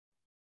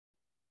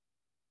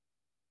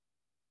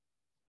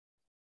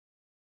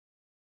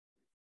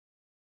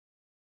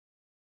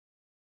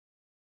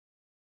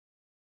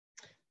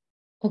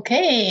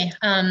Okay,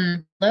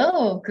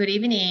 hello, good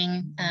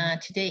evening.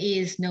 Today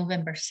is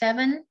November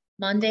 7th,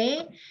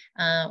 Monday.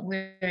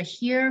 We're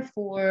here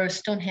for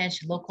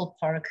Stonehedge Local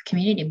Park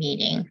community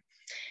meeting.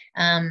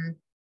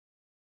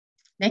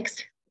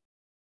 Next.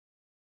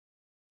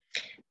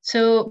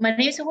 So my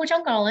name is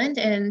Ho-Jung Garland,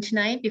 and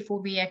tonight, before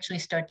we actually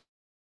start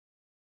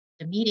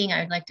the meeting,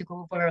 I'd like to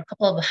go over a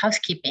couple of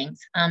housekeepings.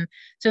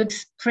 So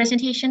this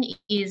presentation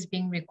is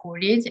being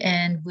recorded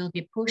and will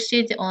be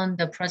posted on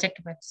the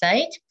project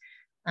website.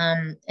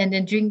 And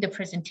then during the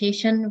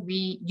presentation,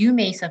 you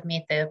may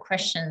submit the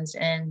questions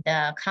and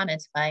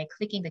comments by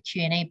clicking the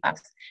Q&A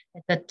box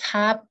at the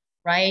top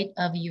right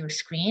of your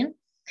screen.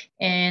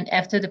 And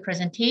after the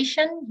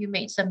presentation, you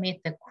may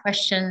submit the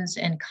questions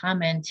and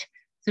comment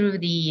through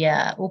the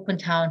open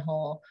town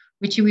hall,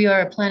 which we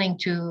are planning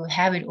to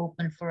have it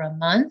open for a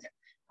month.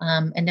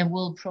 And then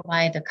we'll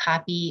provide a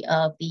copy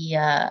of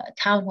the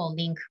town hall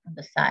link on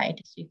the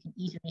side so you can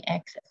easily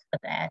access for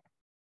that.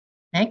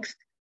 Next.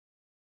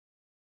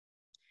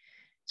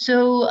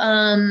 So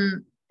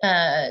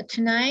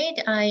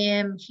tonight I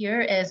am here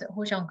as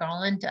Ho-Jung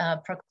Garland,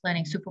 Park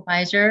Planning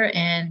Supervisor,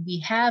 and we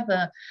have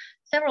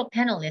several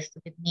panelists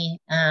with me.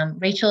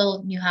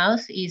 Rachel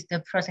Newhouse is the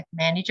project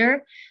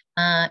manager,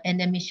 and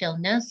then Michelle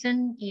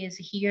Nelson is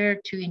here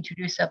to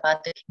introduce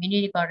about the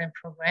community garden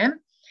program.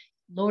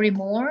 Lori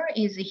Moore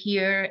is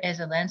here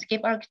as a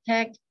landscape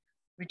architect,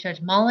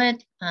 Richard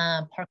Mollett,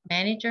 park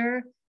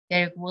manager,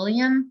 Derek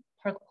William,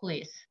 park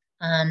police.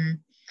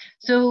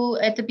 So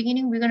at the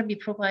beginning, we're going to be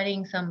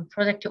providing some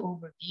project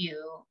overview,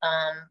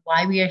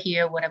 why we are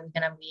here, what are we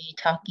going to be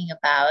talking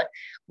about,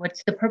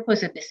 what's the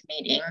purpose of this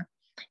meeting.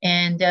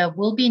 And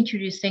we'll be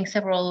introducing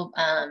several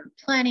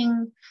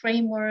planning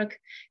framework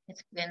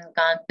that's been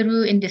gone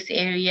through in this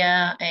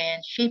area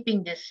and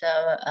shaping this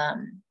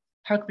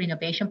park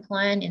renovation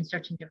plan in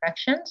certain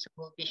directions.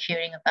 We'll be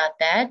sharing about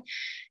that.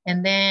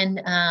 And then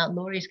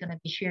Lori is going to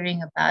be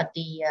sharing about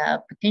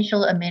the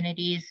potential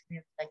amenities we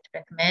would like to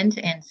recommend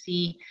and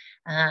see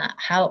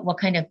what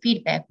kind of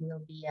feedback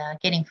we'll be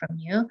getting from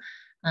you.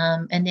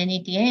 And then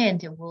at the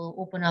end, we'll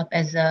open up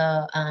as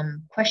a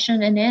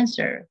question and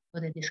answer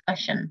for the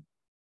discussion.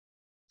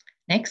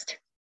 Next.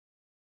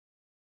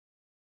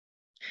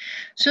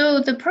 So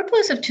the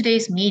purpose of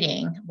today's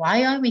meeting,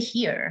 why are we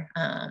here?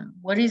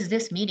 What is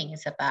this meeting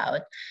is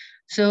about?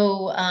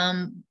 So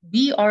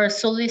we are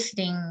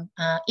soliciting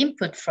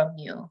input from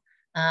you.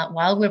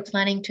 While we're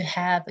planning to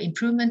have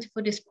improvement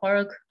for this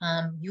park,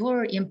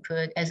 your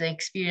input as an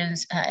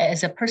experience,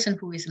 as a person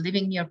who is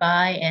living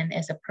nearby and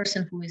as a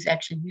person who is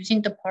actually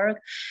using the park,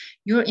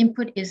 your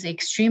input is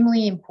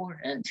extremely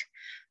important.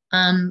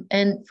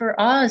 And for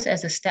us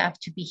as a staff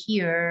to be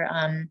here,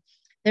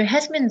 there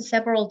has been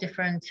several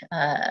different,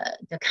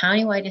 the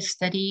countywide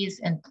studies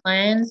and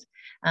plans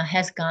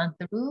has gone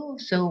through.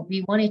 So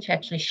we wanted to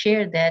actually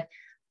share that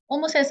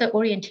almost as an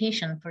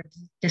orientation for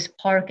this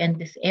park and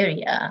this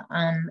area,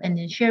 and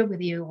then share with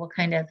you what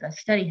kind of a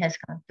study has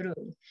gone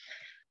through.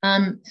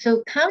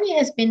 So county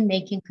has been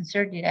making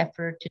concerted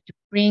effort to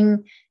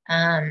bring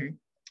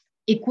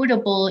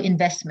equitable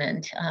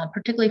investment,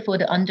 particularly for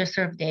the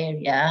underserved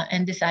area.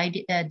 And this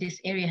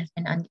area has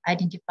been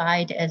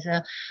identified as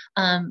a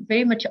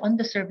very much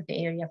underserved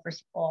area,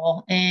 first of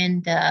all.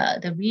 And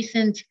the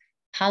recent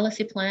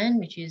policy plan,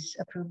 which is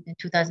approved in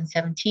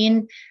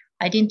 2017,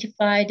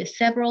 identified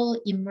several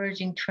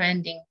emerging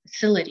trending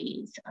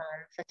facilities,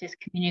 such as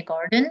community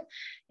garden.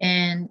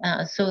 And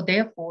so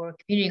therefore,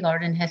 community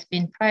garden has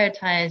been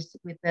prioritized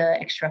with the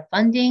extra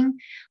funding.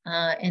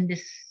 And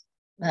this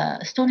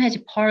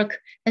Stonehedge Park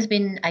has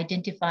been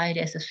identified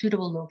as a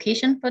suitable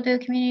location for the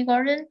community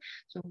garden.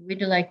 So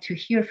we'd like to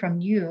hear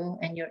from you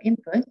and your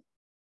input.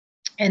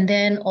 And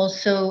then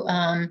also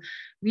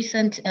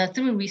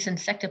through recent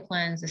sector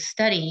plans, a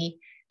study,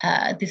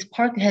 this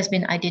park has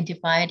been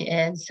identified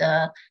as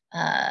a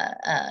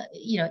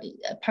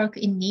park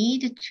in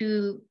need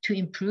to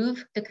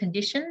improve the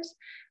conditions.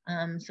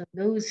 So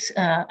those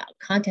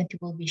content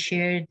will be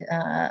shared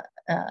a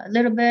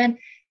little bit.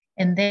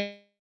 And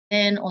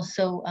then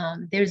also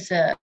there's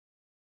a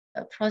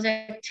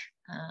project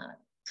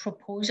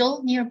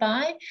proposal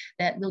nearby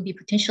that will be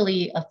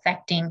potentially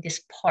affecting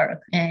this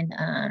park and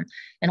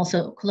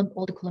also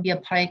Old Columbia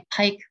Pike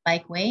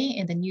Bikeway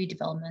and the new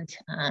development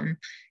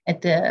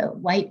at the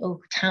White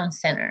Oak Town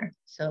Center.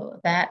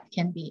 So that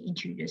can be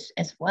introduced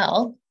as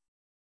well.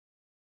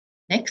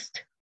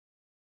 Next.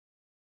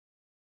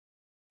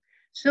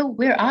 So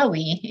where are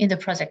we in the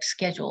project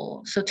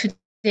schedule? So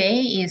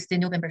today is the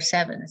November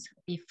 7th,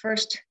 the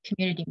first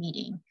community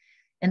meeting.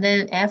 And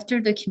then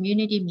after the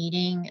community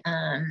meeting,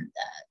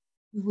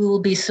 we will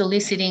be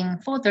soliciting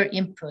further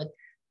input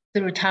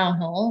through town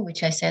hall,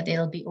 which I said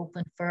it'll be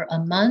open for a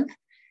month.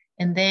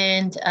 And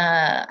then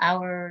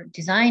our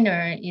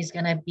designer is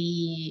going to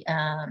be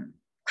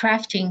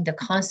crafting the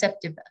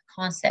concept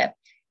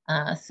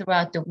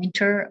throughout the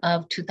winter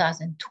of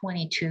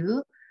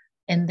 2022.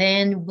 And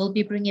then we'll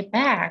be bringing it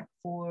back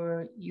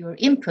for your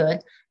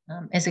input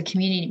as a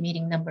community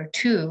meeting number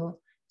 2.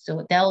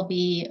 So that'll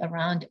be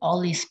around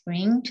early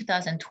spring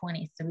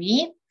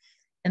 2023.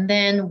 And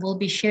then we'll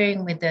be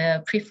sharing with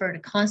the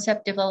preferred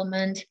concept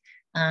development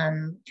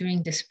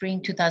during the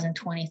spring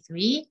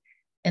 2023.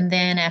 And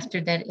then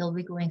after that, it'll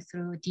be going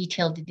through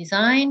detailed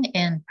design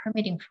and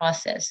permitting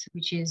process,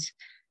 which is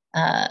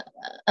uh,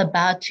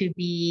 about to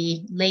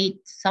be late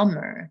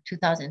summer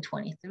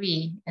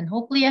 2023. And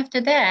hopefully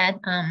after that,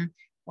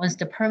 once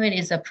the permit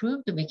is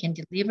approved, we can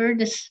deliver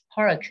this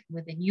park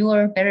with a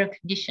newer, better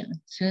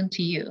condition soon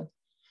to you.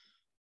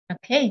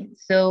 Okay,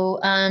 so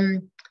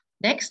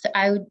next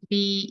I would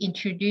be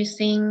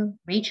introducing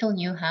Rachel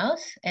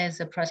Newhouse as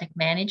a project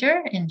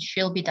manager, and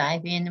she'll be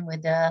diving in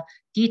with the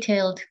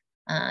detailed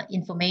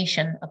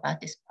information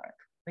about this park.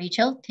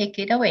 Rachel, take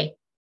it away.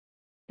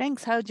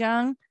 Thanks,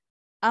 Ho-Jung.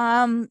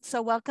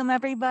 So welcome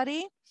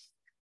everybody.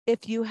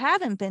 If you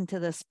haven't been to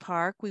this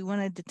park, we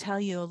wanted to tell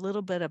you a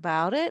little bit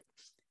about it.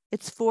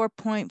 It's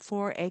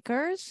 4.4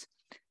 acres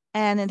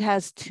and it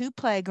has 2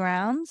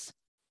 playgrounds,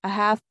 a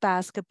half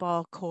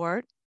basketball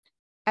court,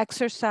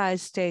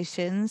 exercise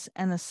stations,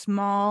 and a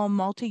small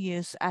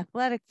multi-use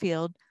athletic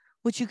field,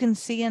 which you can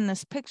see in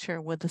this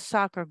picture with the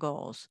soccer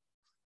goals.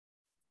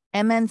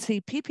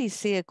 MNC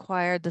PPC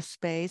acquired the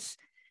space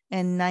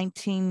in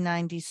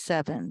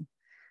 1997.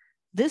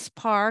 This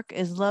park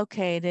is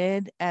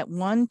located at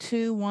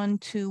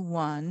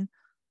 12121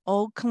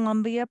 Old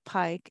Columbia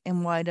Pike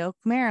in White Oak,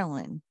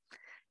 Maryland.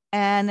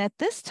 And at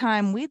this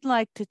time, we'd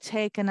like to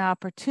take an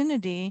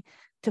opportunity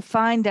to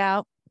find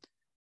out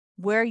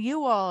where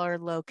you all are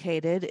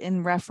located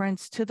in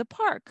reference to the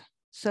park.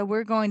 So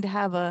we're going to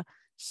have a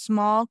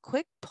small,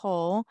 quick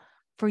poll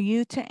for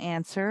you to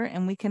answer,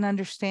 and we can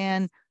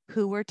understand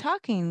who we're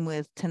talking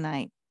with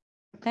tonight.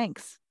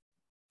 Thanks.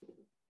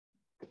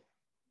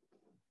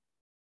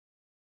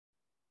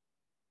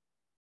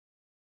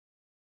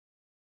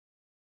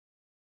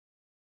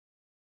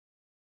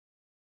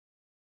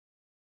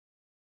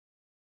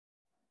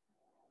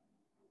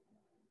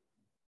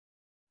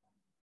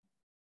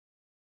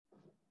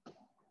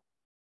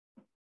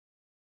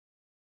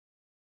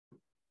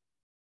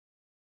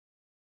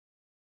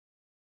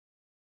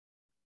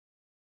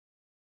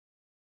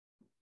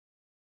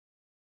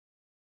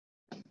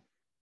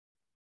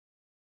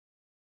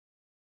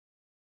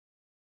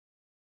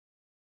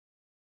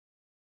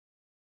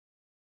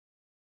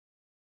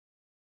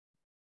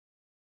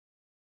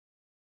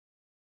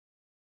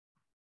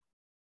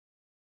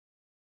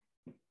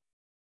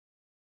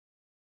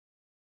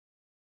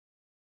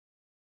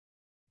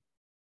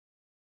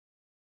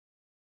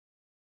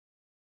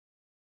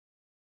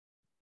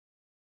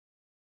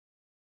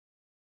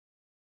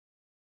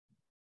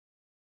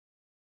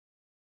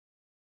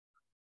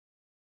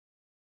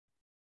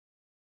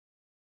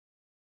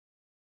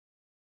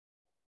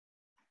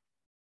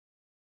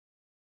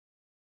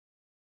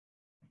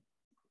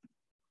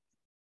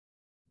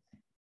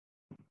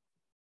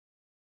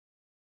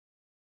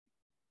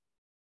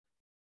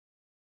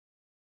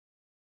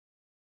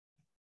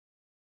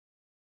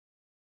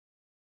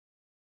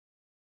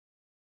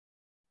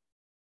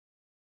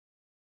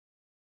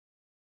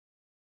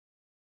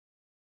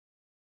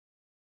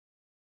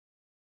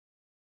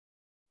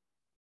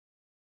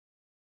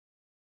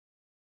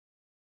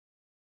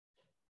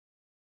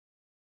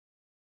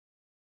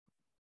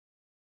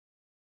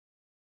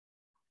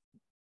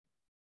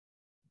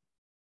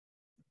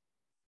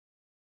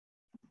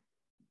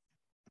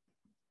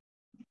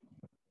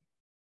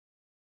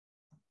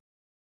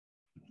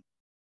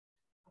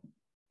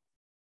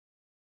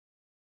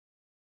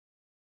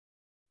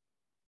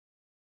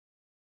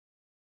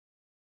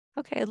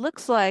 Okay, it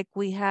looks like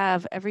we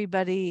have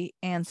everybody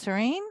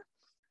answering.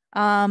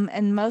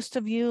 And most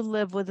of you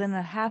live within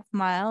a half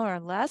mile or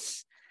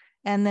less.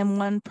 And then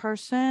one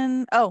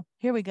person, oh,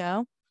 here we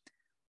go.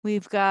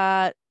 We've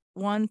got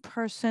one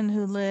person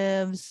who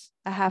lives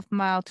a half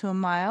mile to a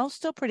mile,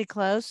 still pretty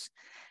close.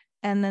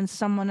 And then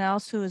someone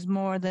else who is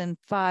more than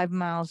 5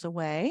 miles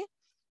away.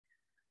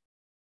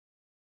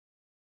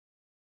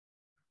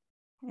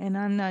 And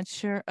I'm not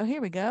sure. Oh,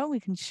 here we go. We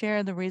can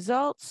share the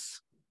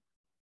results.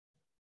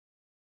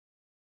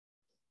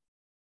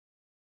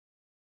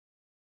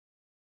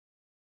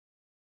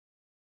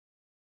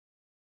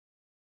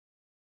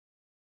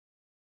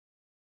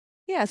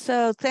 Yeah,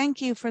 so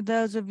thank you for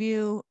those of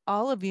you,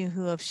 all of you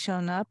who have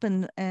shown up,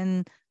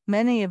 and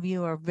many of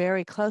you are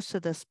very close to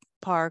this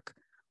park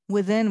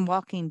within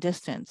walking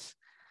distance.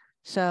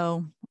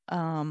 So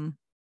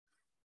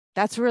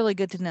that's really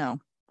good to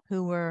know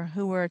who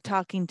we're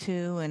talking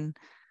to and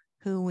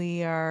who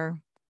we are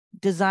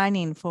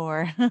designing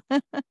for.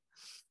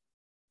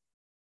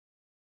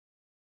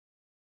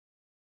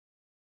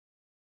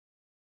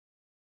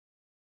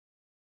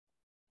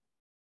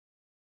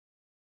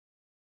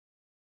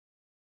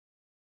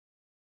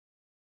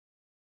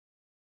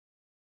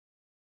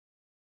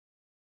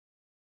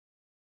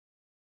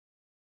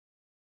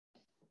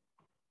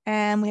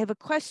 And we have a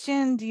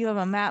question. Do you have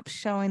a map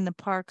showing the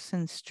parks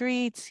and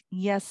streets?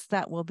 Yes,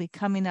 that will be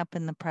coming up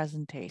in the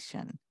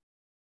presentation.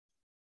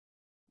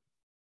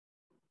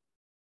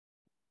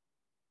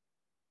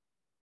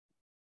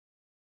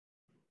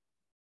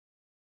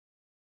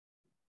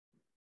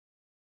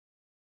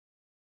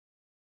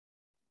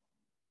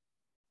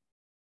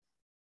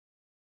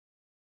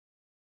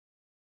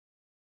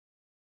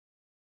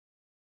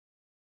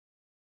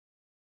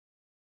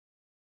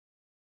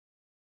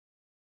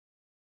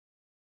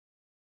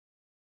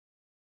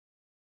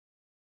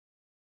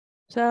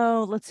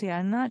 So let's see,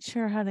 I'm not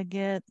sure how to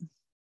get,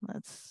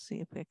 let's see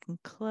if I can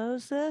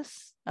close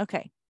this.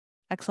 Okay,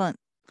 excellent.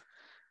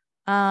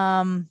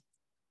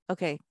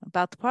 Okay,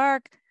 about the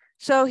park.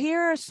 So here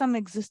are some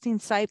existing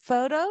site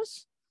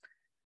photos.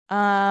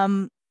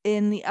 In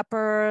the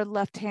upper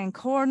left-hand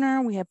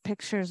corner, we have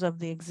pictures of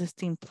the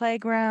existing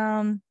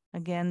playground.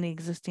 Again, the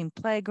existing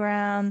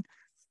playground.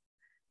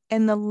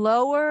 In the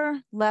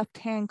lower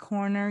left-hand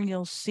corner,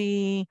 you'll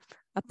see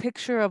a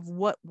picture of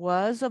what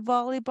was a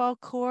volleyball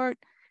court.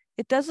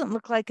 It doesn't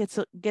look like it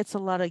gets a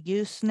lot of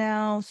use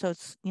now, so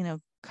it's, you know,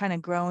 kind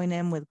of growing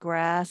in with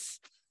grass.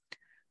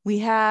 We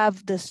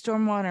have the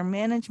stormwater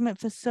management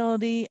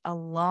facility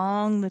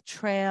along the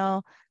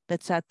trail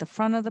that's at the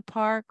front of the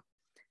park.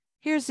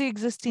 Here's the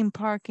existing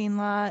parking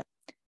lot,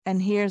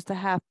 and here's the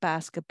half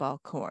basketball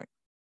court.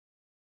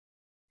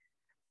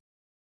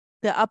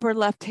 The upper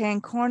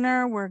left-hand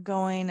corner, we're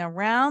going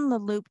around the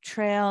loop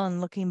trail and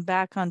looking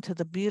back onto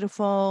the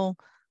beautiful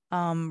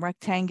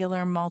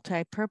rectangular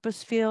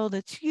multi-purpose field.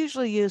 It's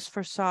usually used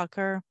for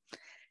soccer.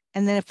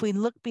 And then if we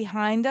look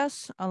behind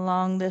us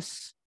along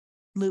this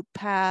loop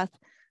path,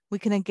 we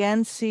can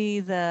again see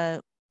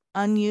the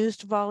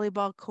unused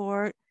volleyball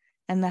court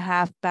and the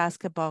half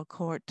basketball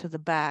court to the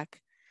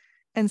back,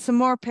 and some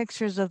more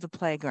pictures of the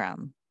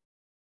playground.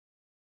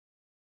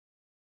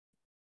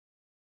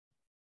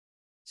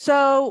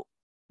 So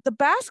the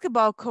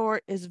basketball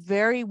court is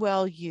very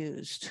well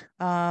used.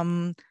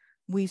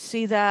 We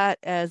see that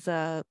as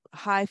a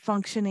high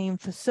functioning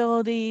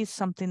facility,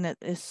 something that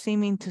is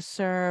seeming to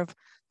serve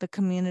the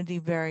community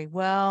very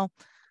well.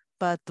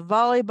 But the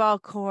volleyball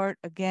court,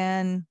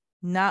 again,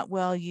 not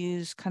well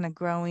used, kind of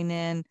growing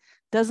in,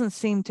 doesn't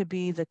seem to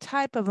be the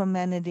type of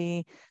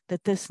amenity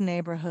that this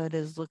neighborhood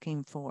is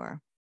looking for.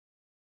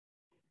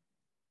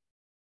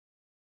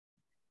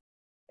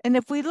 And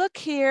if we look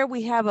here,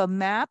 we have a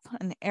map,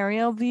 an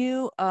aerial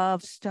view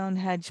of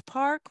Stonehedge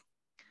Park.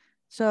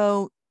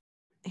 So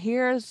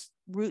here's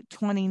Route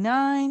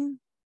 29.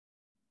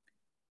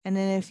 And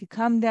then if you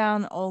come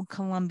down Old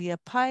Columbia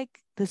Pike,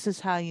 this is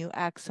how you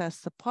access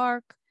the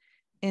park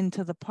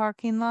into the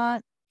parking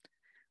lot.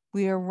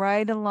 We are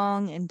right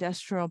along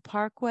Industrial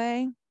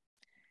Parkway.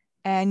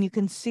 And you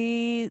can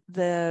see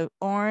the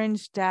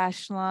orange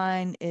dash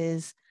line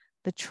is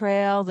the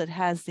trail that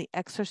has the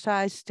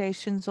exercise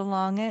stations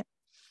along it.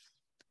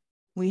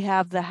 We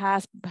have the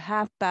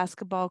half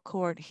basketball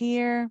court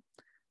here,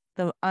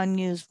 the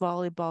unused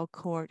volleyball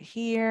court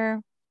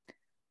here.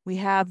 We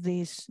have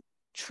these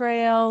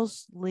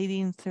trails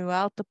leading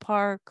throughout the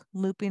park,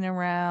 looping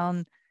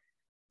around.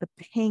 The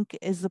pink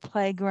is the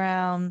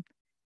playground.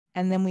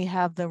 And then we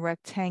have the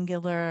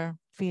rectangular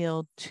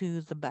field to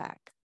the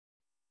back.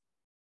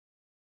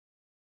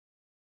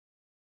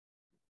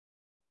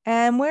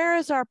 And where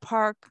is our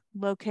park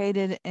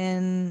located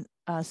in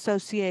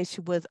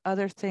association with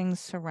other things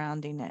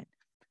surrounding it?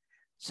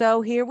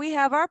 So here we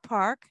have our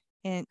park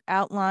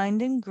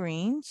outlined in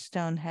green,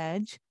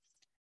 Stonehedge.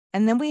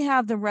 And then we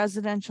have the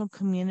residential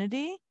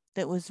community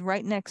that was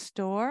right next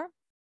door.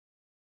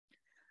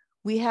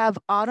 We have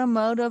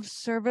automotive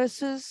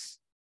services,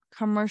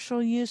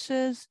 commercial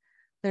uses.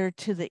 They're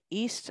to the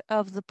east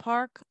of the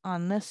park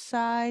on this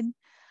side.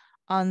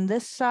 On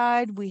this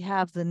side, we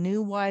have the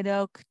new White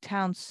Oak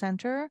Town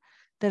Center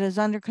that is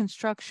under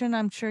construction.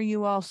 I'm sure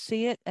you all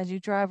see it as you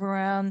drive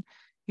around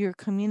your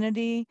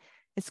community.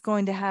 It's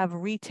going to have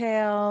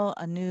retail,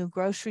 a new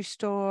grocery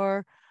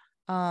store,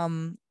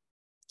 some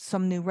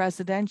new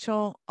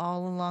residential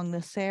all along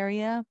this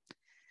area.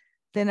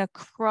 Then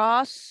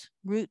across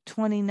Route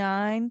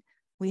 29,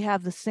 we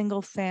have the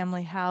single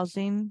family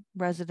housing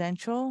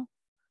residential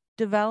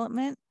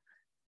development.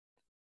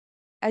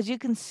 As you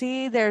can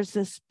see, there's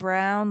this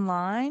brown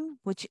line,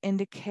 which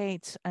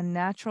indicates a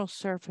natural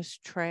surface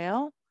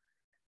trail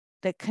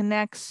that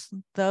connects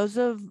those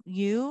of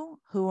you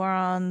who are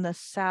on the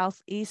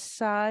southeast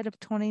side of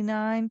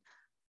 29,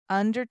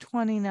 under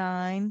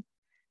 29,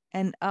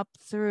 and up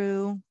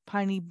through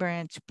Paint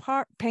Branch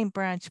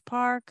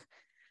Park,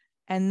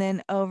 and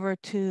then over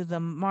to the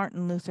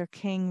Martin Luther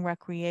King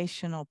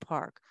Recreational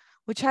Park,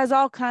 which has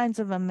all kinds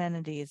of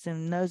amenities.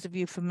 And those of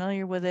you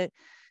familiar with it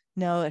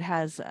know it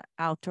has an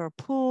outdoor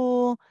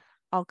pool,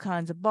 all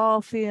kinds of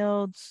ball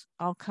fields,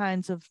 all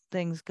kinds of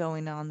things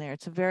going on there.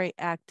 It's a very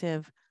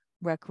active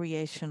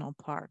recreational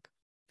park.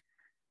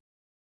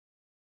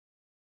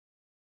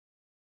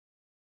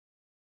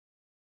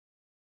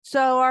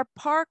 So our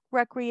park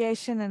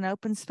recreation and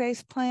open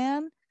space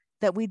plan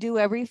that we do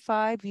every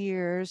 5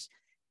 years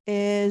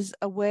is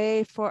a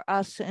way for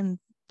us in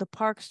the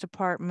Parks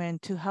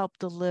Department to help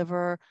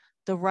deliver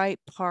the right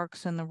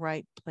parks in the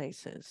right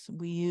places.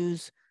 We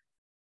use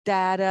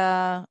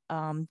data,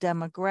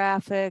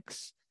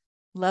 demographics,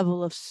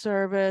 level of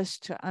service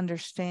to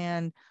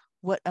understand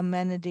what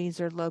amenities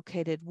are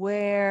located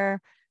where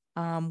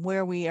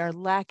we are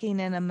lacking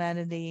in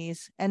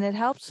amenities, and it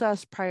helps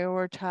us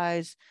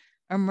prioritize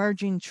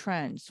emerging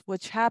trends,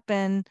 which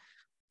happen,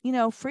 you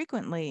know,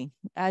 frequently.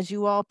 As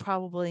you all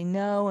probably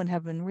know and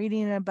have been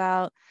reading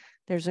about,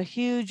 there's a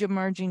huge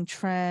emerging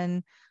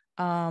trend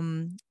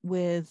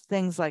with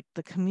things like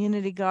the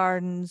community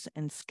gardens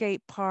and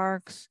skate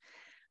parks,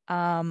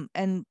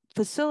 and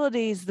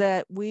facilities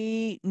that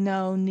we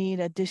know need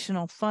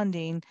additional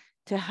funding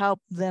to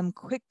help them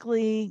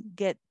quickly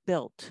get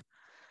built.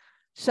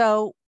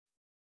 So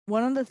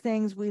one of the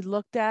things we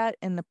looked at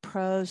in the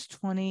PROS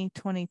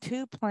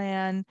 2022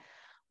 plan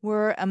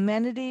were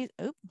amenities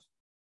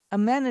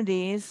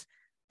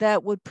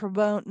that would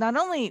promote not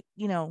only,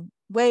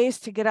 ways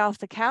to get off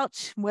the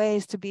couch,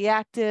 ways to be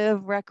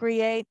active,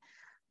 recreate,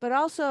 but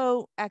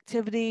also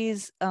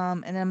activities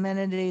and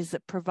amenities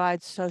that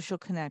provide social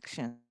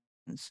connections.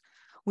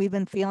 We've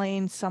been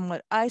feeling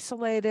somewhat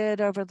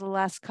isolated over the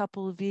last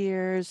couple of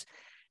years,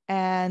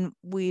 and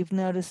we've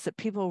noticed that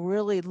people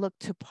really look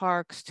to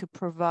parks to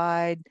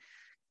provide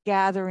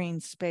gathering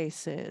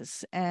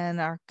spaces,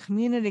 and our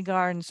community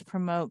gardens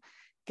promote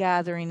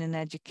gathering and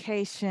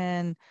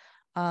education.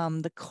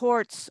 The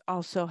courts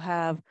also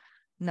have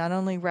not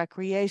only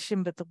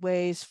recreation, but the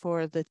ways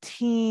for the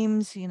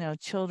teams,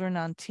 children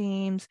on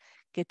teams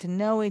get to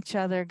know each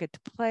other, get to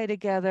play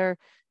together,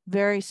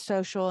 very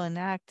social and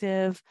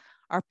active.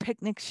 Our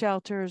picnic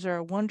shelters are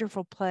a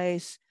wonderful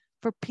place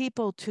for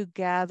people to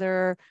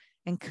gather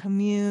and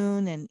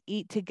commune and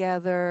eat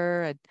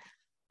together.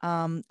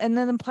 And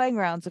then the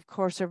playgrounds, of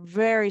course, are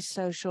very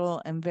social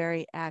and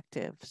very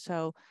active.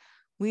 So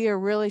we are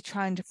really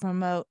trying to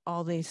promote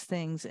all these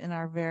things in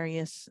our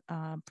various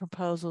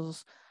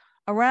proposals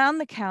around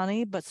the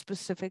county, but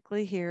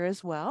specifically here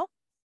as well.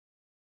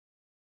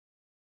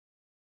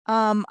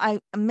 I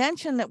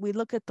mentioned that we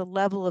look at the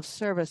level of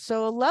service.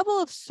 So a level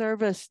of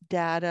service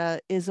data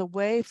is a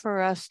way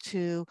for us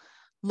to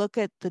look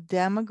at the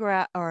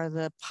demographic or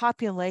the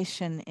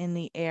population in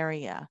the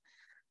area.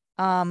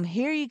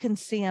 Here you can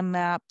see a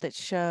map that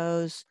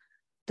shows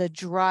the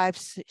drive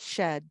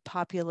shed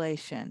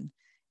population.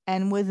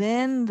 And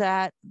within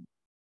that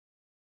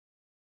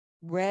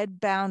red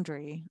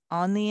boundary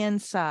on the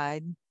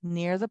inside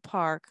near the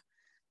park,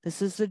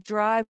 this is the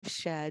drive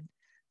shed,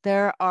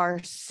 there are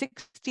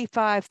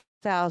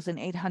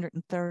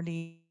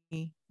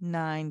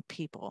 65,839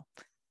 people.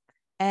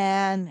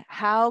 And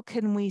how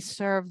can we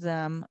serve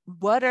them?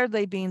 What are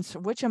they being,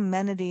 which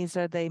amenities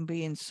are they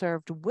being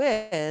served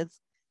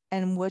with,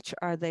 and which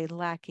are they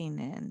lacking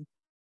in?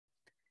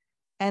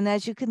 And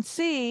as you can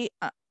see,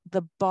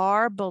 the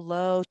bar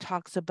below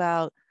talks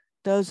about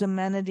those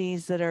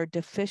amenities that are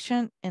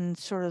deficient in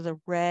sort of the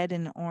red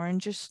and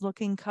orangish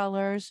looking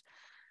colors.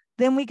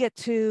 Then we get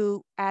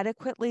to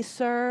adequately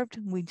served.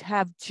 We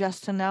have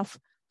just enough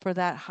for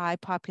that high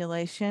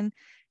population.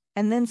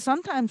 And then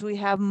sometimes we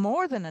have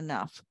more than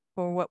enough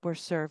for what we're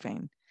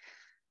serving.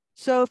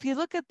 So if you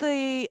look at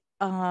the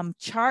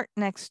chart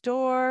next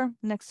door,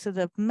 next to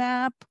the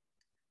map,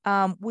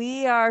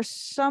 we are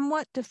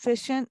somewhat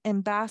deficient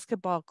in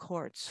basketball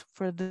courts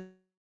for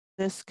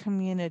this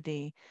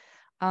community.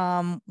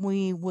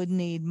 We would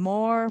need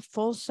more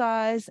full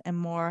size and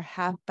more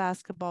half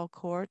basketball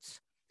courts.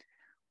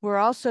 We're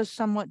also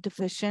somewhat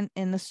deficient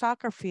in the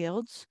soccer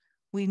fields.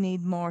 We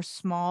need more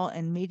small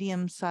and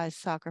medium-sized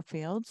soccer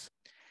fields.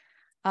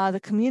 The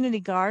community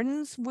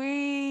gardens,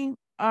 we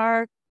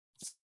are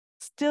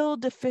still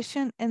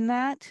deficient in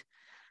that.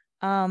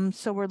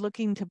 So we're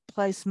looking to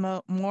place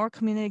more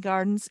community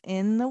gardens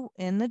in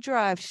the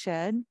drive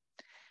shed.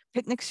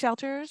 Picnic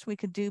shelters, we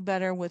could do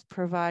better with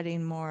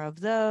providing more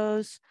of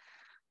those.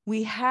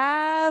 We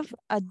have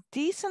a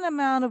decent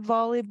amount of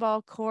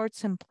volleyball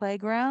courts and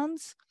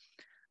playgrounds.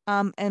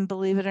 And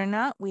believe it or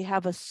not, we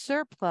have a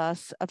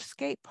surplus of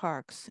skate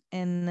parks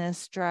in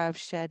this drive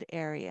shed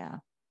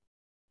area.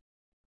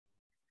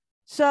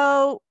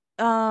 So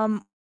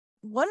one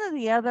of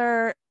the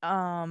other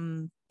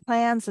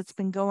plans that's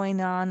been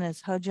going on, as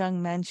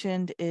Ho-Jung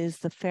mentioned, is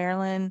the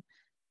Fairland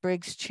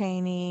Briggs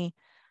Cheney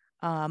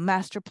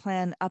master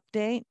plan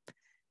update.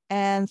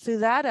 And through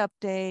that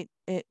update,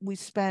 we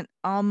spent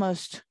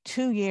almost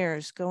 2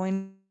 years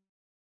going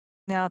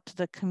out to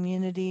the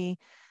community,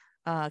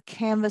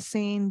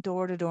 canvassing,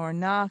 door-to-door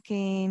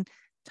knocking,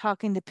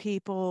 talking to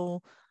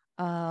people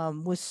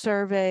with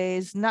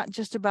surveys, not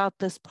just about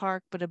this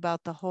park, but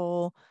about the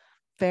whole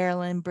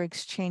Fairland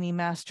Briggs Cheney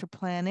master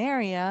plan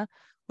area,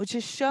 which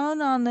is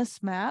shown on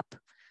this map.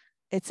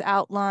 It's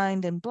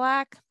outlined in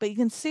black, but you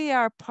can see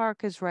our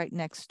park is right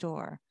next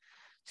door.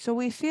 So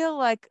we feel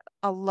like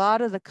a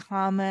lot of the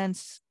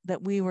comments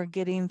that we were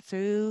getting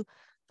through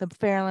the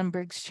Fairland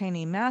Briggs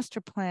Cheney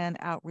master plan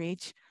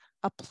outreach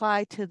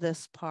apply to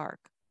this park.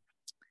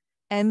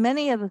 And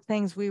many of the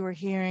things we were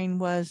hearing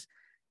was,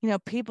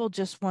 people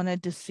just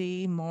wanted to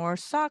see more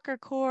soccer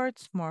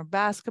courts, more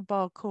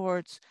basketball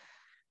courts,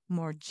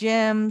 more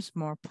gyms,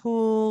 more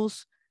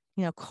pools,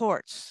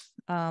 courts.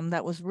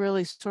 That was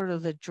really sort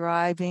of the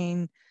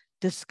driving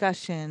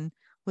discussion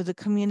with the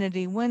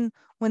community when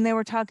they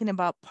were talking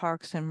about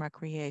parks and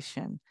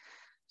recreation.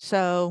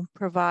 So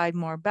provide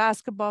more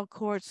basketball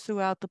courts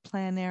throughout the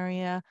plan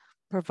area,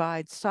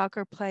 provide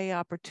soccer play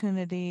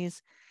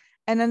opportunities.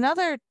 And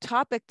another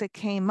topic that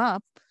came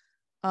up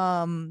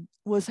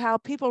was how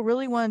people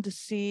really wanted to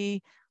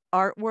see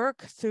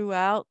artwork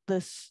throughout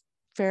this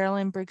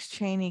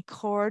Fairland-Briggs-Cheney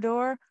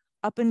corridor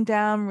up and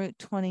down Route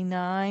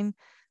 29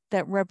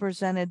 that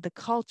represented the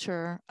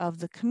culture of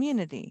the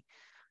community,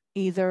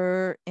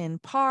 either in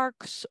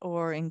parks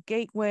or in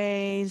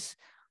gateways,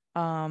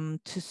 to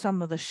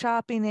some of the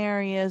shopping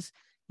areas,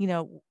 you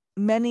know,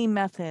 many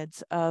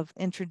methods of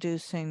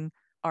introducing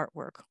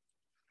artwork.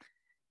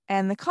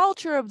 And the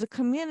culture of the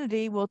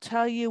community will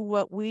tell you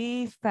what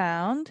we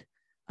found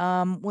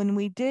when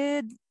we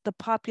did the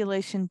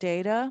population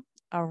data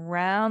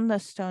around the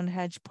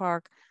Stonehedge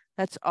Park.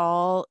 That's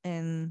all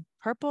in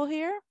purple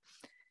here.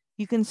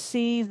 You can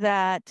see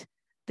that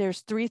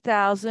there's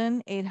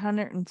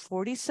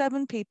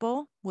 3,847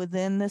 people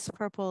within this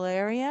purple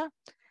area,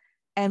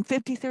 and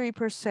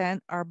 53%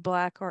 are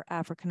Black or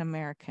African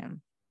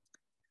American.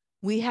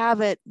 We have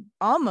it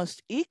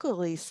almost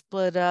equally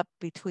split up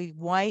between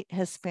white,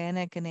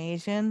 Hispanic, and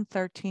Asian,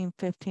 13,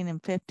 15,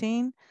 and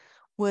 15,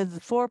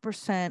 with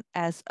 4%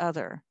 as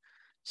other.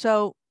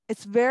 So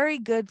it's very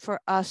good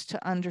for us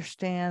to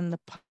understand the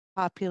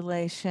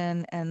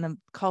population and the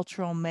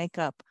cultural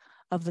makeup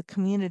of the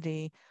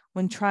community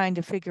when trying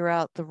to figure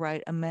out the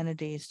right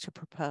amenities to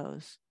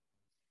propose.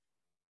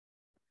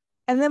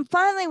 And then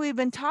finally, we've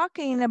been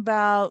talking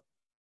about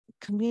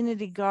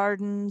community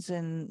gardens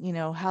and, you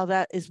know, how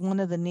that is one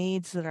of the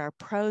needs that our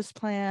PROS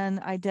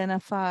plan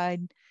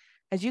identified.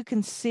 As you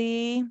can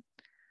see,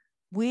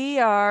 we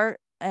are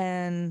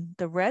in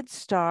the red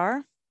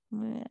star.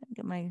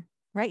 Get my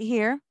right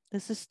here.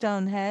 This is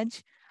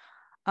Stonehedge.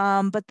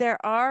 But there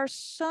are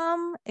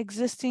some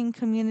existing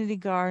community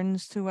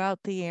gardens throughout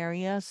the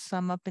area,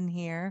 some up in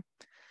here.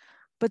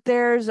 But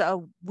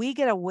we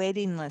get a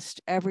waiting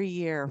list every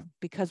year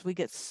because we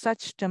get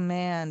such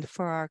demand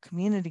for our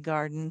community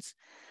gardens.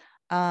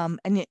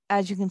 And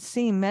as you can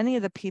see, many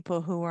of the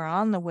people who are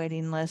on the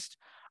waiting list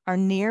are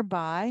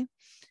nearby.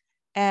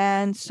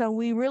 And so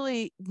we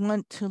really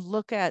want to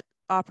look at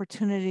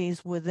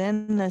opportunities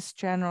within this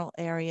general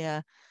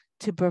area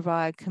to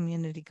provide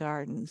community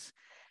gardens.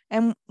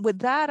 And with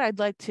that, I'd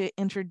like to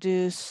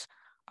introduce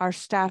our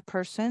staff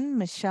person,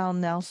 Michelle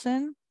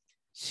Nelson.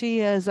 She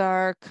is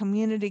our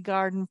community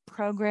garden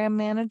program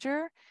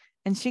manager,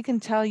 and she can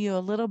tell you a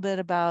little bit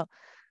about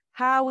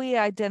how we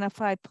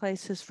identify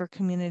places for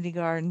community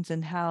gardens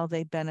and how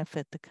they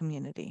benefit the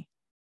community.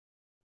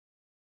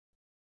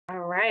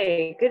 All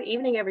right, good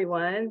evening,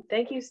 everyone.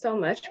 Thank you so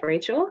much,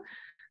 Rachel.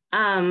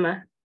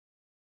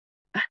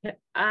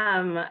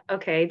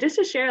 Okay, just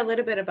to share a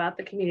little bit about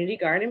the community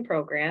garden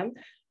program.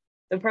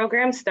 The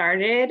program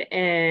started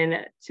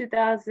in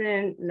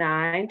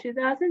 2009,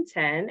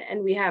 2010,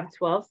 and we have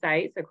 12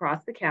 sites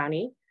across the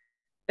county.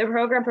 The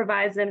program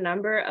provides a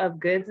number of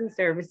goods and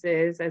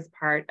services as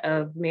part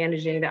of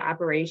managing the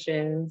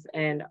operations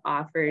and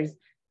offers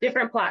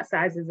different plot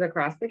sizes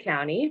across the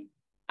county.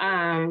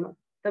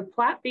 The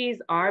plot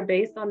fees are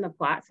based on the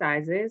plot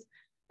sizes.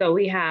 So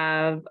we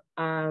have,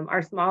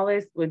 our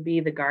smallest would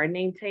be the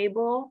gardening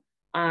table.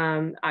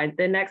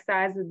 The next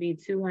size would be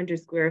 200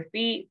 square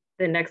feet.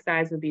 The next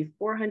size would be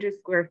 400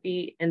 square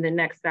feet. And the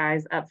next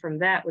size up from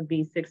that would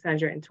be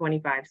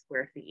 625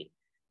 square feet.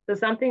 So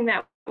something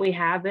that we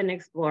have been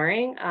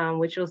exploring,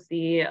 which you'll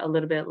see a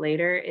little bit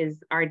later,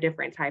 is our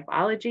different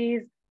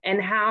typologies and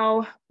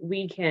how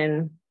we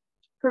can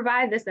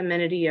provide this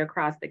amenity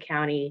across the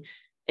county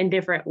in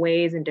different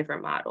ways and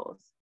different models.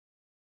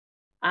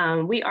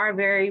 We are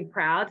very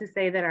proud to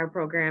say that our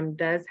program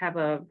does have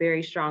a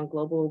very strong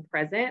global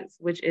presence,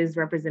 which is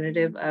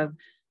representative of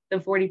the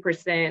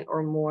 40%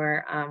 or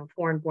more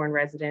foreign-born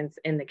residents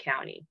in the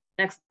county.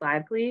 Next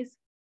slide, please.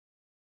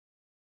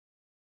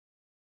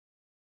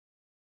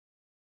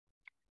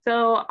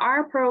 So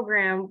our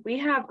program, we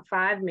have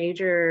 5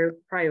 major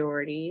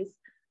priorities.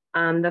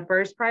 The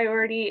first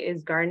priority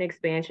is garden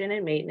expansion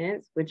and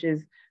maintenance, which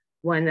is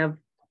one of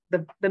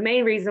the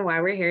main reason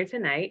why we're here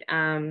tonight.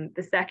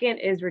 The second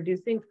is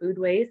reducing food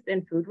waste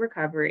and food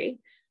recovery.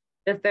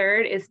 The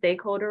third is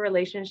stakeholder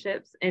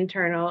relationships,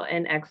 internal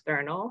and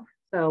external.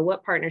 So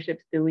what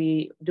partnerships do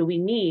we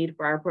need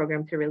for our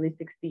program to really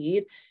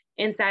succeed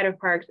inside of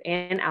parks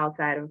and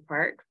outside of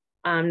parks?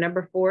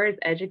 Number 4 is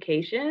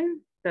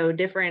education. So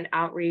different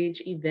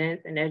outreach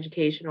events and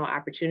educational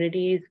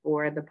opportunities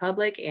for the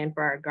public and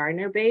for our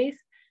gardener base.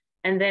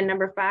 And then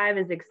number 5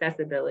 is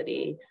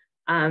accessibility.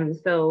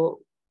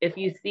 So if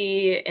you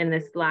see in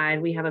this slide,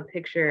 we have a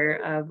picture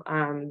of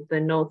the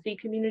Nolte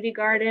Community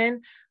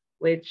Garden,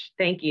 which,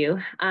 thank you,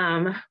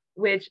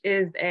 which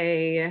is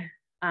a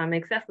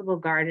accessible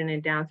garden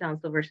in downtown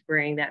Silver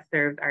Spring that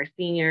serves our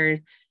seniors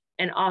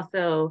and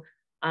also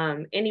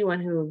anyone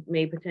who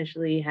may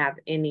potentially have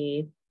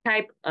any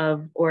type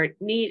of or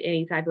need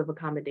any type of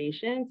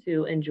accommodation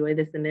to enjoy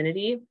this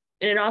amenity.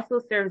 And it also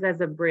serves as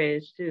a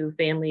bridge to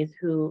families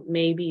who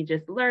may be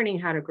just learning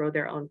how to grow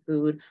their own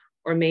food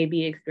or may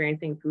be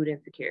experiencing food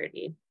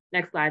insecurity.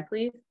 Next slide,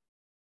 please.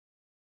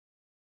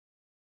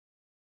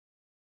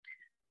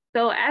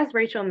 So as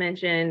Rachel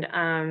mentioned,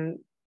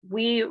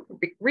 we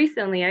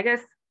recently, I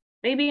guess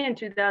maybe in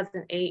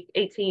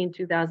 2018,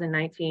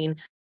 2019,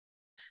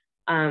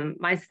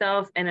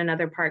 myself and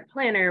another park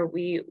planner,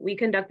 we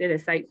conducted a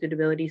site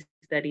suitability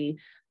study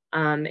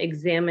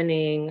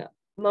examining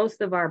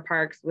most of our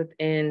parks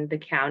within the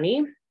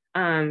county.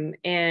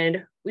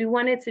 And we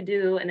wanted to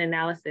do an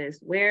analysis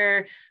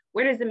where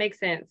does it make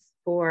sense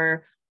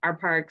for our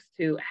parks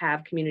to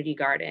have community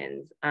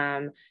gardens?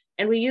 And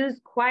we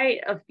used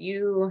quite a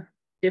few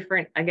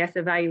different, I guess,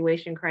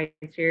 evaluation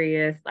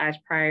criteria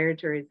 /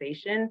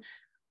 prioritization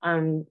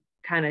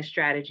kind of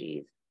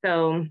strategies.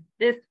 So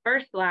this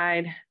first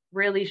slide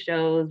really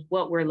shows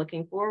what we're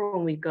looking for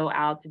when we go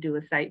out to do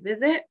a site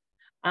visit.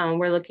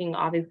 We're looking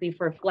obviously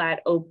for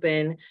flat,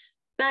 open,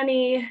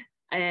 sunny,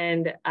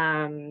 and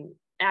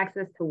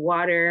access to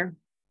water,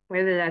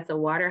 whether that's a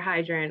water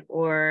hydrant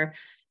or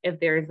if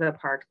there's a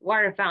park's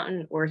water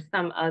fountain or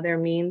some other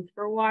means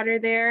for water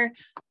there.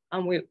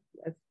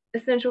 It's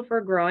essential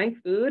for growing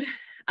food.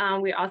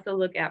 We also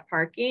look at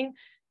parking,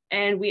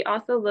 and we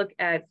also look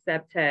at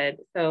CPTED,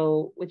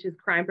 so which is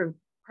crime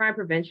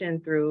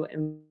prevention through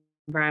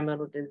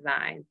environmental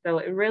design. So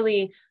it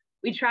really,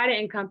 we try to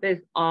encompass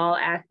all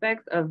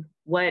aspects of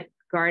what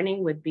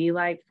gardening would be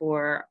like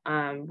for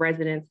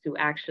residents to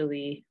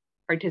actually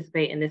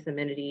participate in this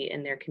amenity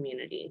in their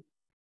community.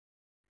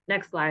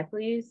 Next slide,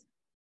 please.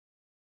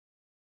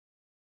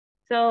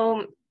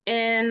 So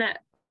in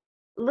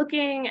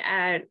looking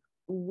at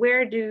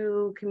where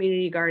do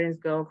community gardens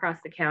go across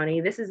the county,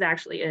 this is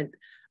actually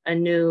a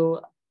new,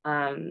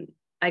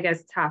 I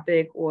guess,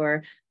 topic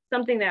or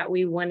something that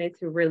we wanted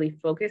to really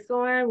focus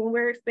on when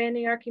we're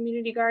expanding our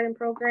community garden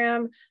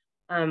program.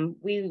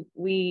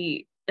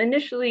 We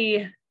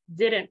initially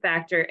didn't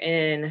factor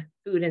in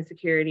food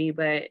insecurity,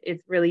 but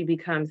it's really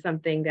become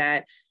something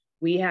that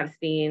we have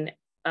seen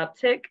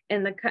uptick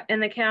in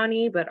the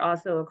county, but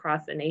also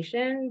across the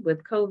nation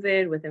with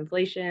COVID, with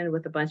inflation,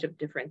 with a bunch of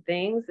different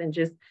things, and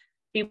just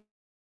people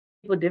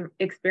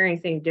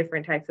experiencing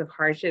different types of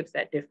hardships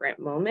at different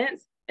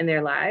moments in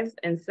their lives.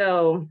 And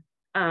so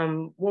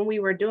when we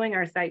were doing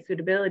our site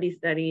suitability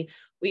study,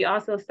 we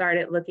also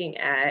started looking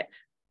at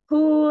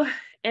who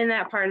in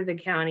that part of the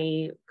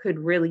county could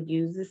really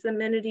use this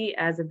amenity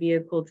as a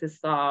vehicle to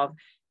solve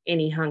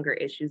any hunger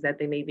issues that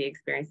they may be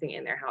experiencing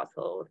in their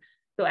household.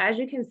 So as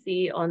you can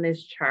see on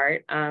this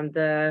chart,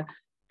 the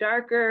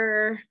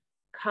darker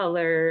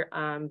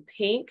color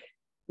pink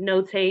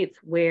notates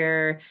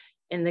where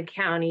in the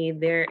county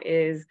there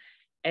is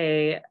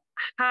a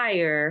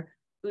higher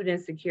food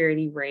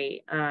insecurity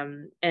rate.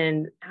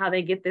 And how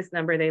they get this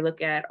number, they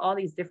look at all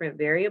these different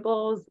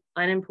variables: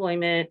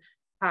 unemployment,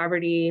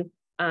 poverty,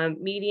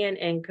 median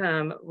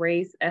income,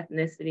 race,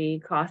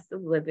 ethnicity, cost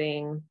of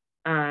living,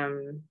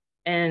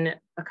 and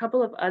a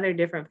couple of other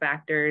different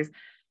factors.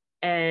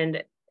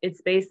 And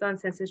it's based on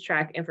census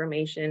tract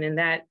information, and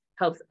that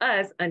helps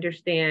us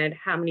understand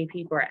how many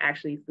people are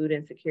actually food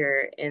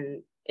insecure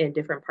in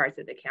different parts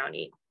of the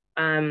county.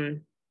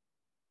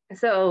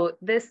 So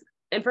this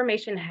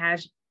information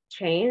has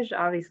changed,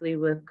 obviously,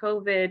 with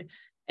COVID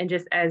and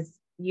just as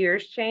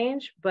years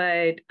change,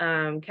 but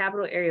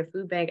Capital Area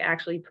Food Bank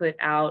actually put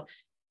out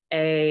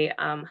a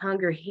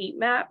hunger heat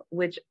map,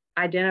 which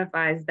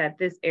identifies that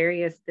this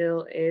area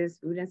still is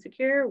food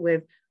insecure,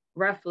 with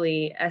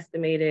roughly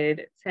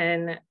estimated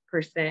 10%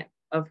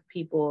 of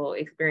people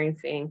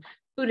experiencing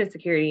food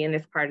insecurity in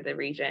this part of the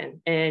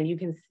region. And you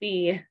can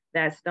see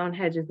that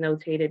Stonehedge is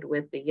notated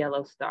with the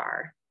yellow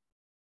star.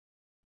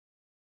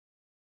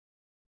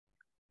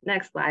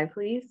 Next slide,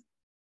 please.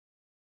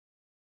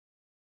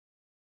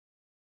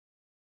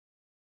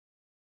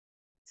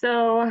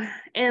 So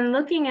in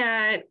looking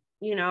at,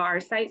 our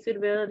site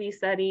suitability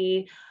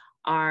study,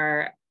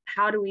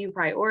 how do we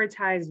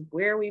prioritize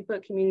where we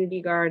put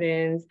community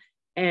gardens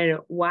and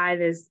why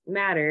this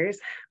matters,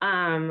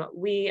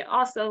 we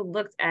also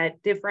looked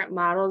at different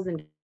models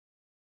and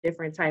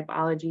different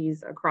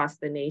typologies across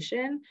the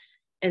nation.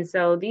 And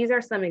so these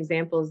are some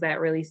examples that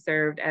really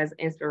served as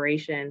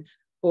inspiration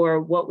for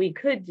what we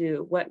could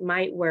do, what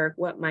might work,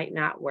 what might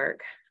not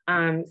work.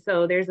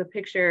 So there's a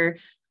picture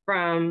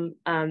from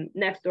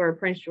next door,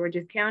 Prince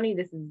George's County.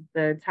 This is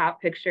the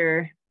top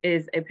picture,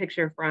 is a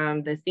picture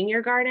from the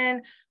senior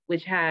garden,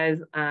 which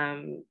has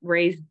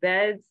raised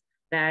beds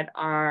that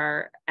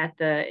are at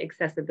the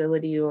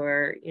accessibility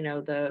or,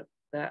 the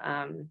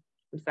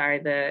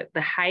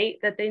height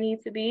that they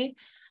need to be.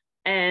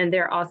 And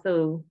there are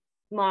also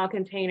small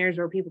containers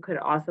where people could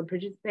also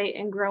participate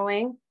in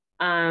growing.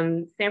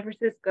 San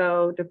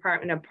Francisco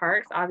Department of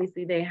Parks,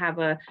 obviously they have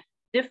a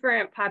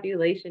different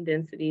population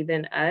density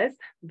than us,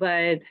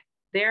 but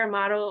their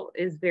model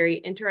is very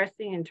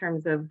interesting in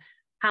terms of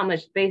how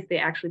much space they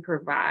actually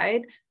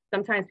provide.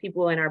 Sometimes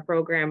people in our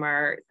program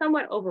are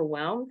somewhat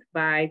overwhelmed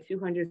by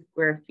 200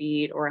 square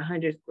feet or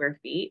 100 square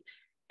feet.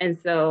 And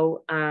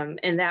so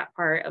in that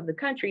part of the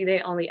country,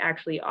 they only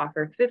actually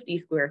offer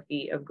 50 square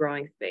feet of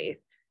growing space.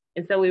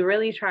 And so we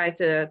really try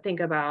to think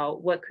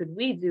about what could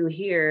we do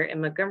here in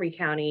Montgomery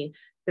County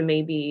to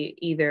maybe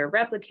either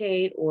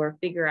replicate or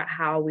figure out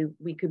how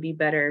we could be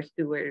better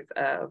stewards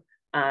of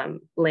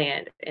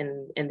land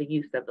and the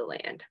use of the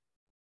land.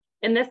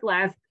 And these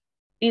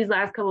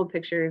last couple of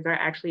pictures are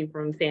actually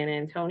from San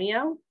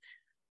Antonio,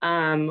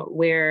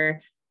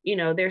 where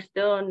there's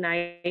still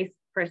nice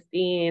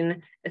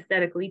pristine,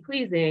 aesthetically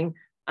pleasing.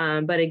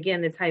 But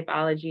again, the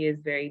typology is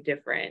very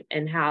different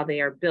and how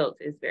they are built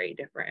is very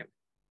different.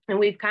 And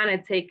we've kind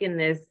of taken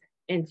this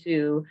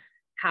into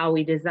how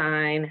we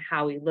design,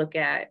 how we look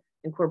at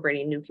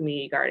incorporating new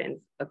community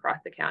gardens across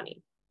the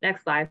county.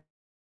 Next slide,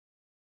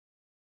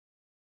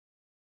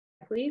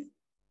 please.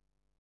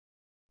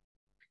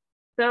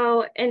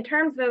 So in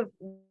terms of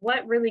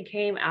what really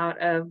came out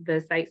of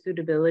the site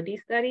suitability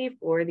study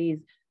for these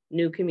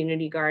new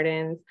community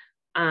gardens,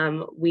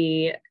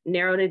 we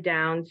narrowed it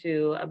down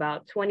to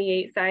about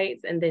 28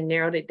 sites and then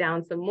narrowed it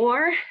down some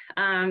more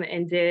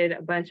and did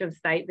a bunch of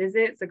site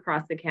visits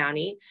across the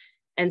county.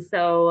 And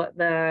so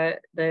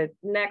the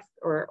next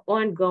or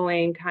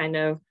ongoing kind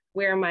of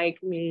where might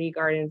community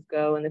gardens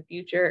go in the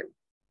future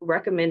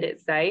recommended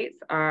sites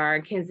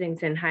are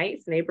Kensington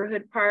Heights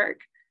Neighborhood Park,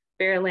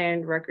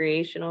 Fairland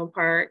Recreational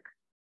Park,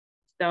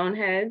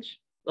 Stonehedge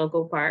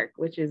Local Park,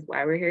 which is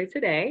why we're here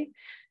today,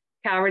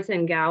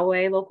 Calverton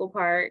Galway Local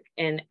Park,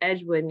 and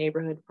Edgewood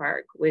Neighborhood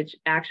Park, which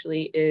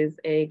actually is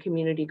a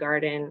community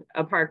garden,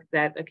 a park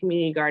that a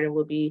community garden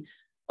will be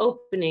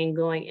opening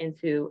going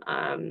into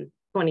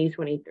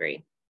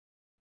 2023.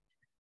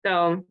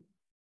 So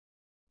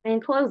in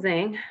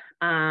closing,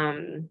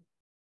 our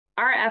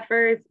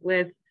efforts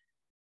with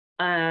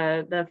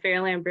the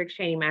Fairland Briggs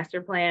Chaney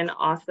Master Plan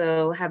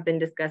also have been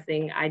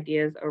discussing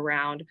ideas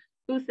around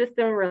food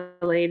system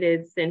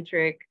related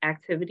centric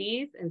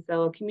activities. And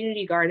so a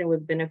community garden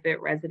would benefit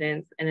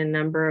residents in a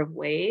number of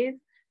ways,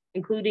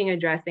 including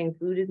addressing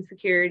food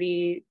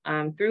insecurity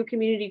through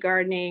community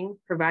gardening,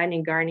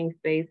 providing gardening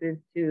spaces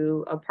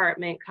to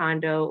apartment,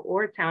 condo,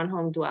 or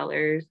townhome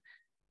dwellers.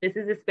 This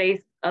is a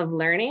space of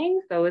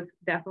learning, so it's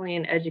definitely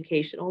an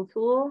educational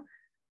tool.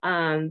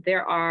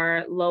 There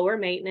are lower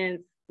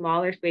maintenance,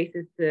 smaller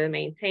spaces to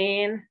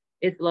maintain,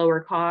 it's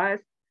lower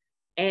cost,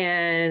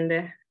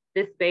 and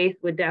this space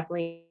would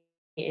definitely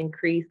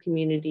increase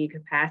community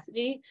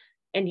capacity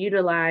and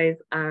utilize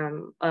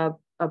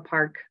a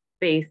park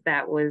space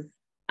that was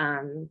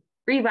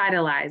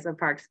revitalize a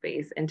park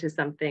space into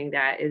something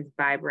that is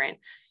vibrant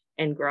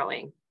and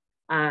growing.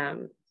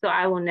 So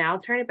I will now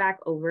turn it back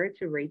over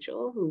to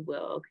Rachel, who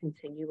will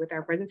continue with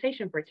our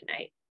presentation for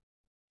tonight.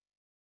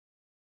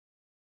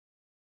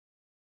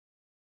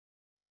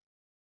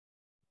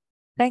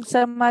 Thanks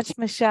so much,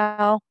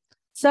 Michelle.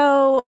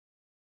 So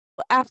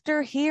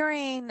after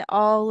hearing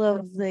all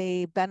of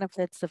the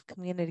benefits of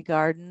community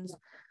gardens,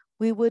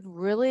 we would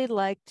really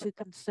like to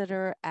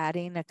consider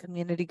adding a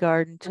community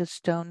garden to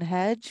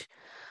Stonehedge.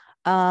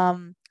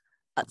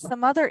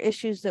 Some other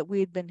issues that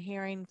we've been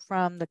hearing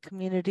from the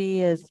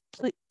community is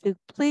to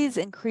please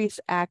increase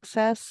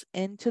access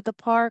into the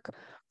park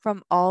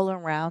from all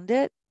around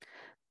it.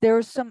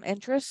 There's some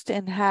interest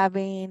in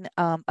having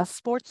a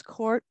sports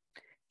court,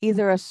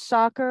 either a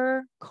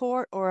soccer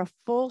court or a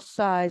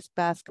full-size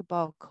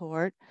basketball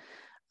court,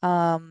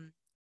 to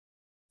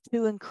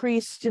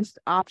increase just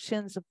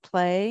options of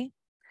play,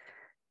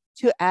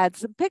 to add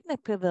some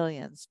picnic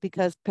pavilions,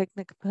 because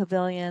picnic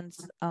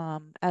pavilions,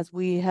 as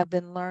we have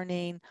been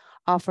learning,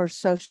 offer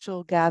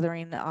social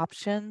gathering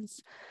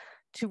options,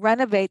 to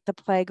renovate the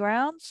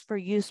playgrounds for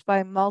use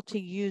by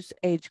multi-use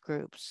age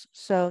groups.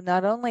 So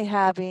not only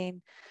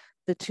having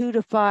the 2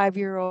 to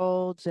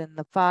 5-year-olds and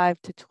the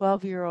 5 to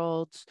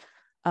 12-year-olds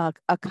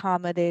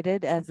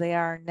accommodated as they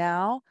are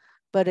now,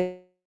 but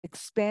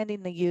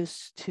expanding the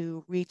use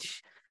to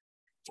reach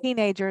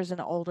teenagers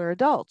and older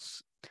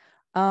adults.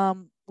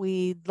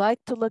 We'd like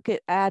to look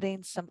at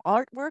adding some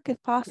artwork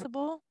if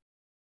possible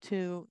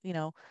to,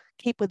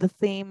 keep with the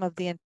theme of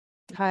the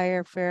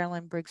entire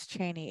Fairland Briggs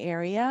Chaney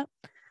area.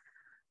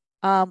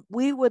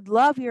 We would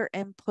love your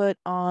input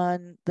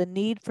on the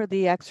need for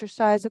the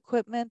exercise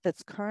equipment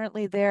that's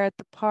currently there at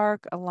the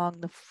park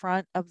along the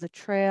front of the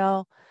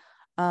trail.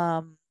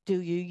 Do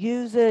you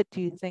use it?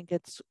 Do you think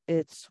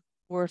it's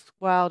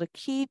worthwhile to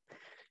keep?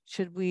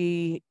 Should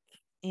we,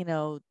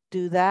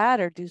 do that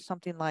or do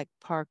something like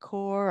parkour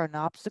or an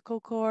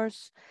obstacle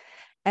course?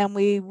 And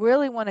we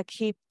really want to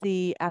keep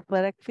the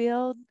athletic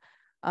field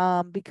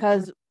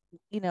because,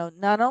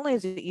 not only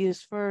is it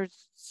used for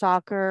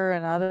soccer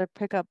and other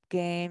pickup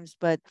games,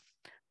 but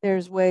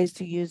there's ways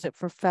to use it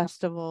for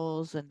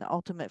festivals and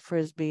ultimate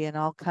frisbee and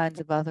all kinds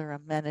of other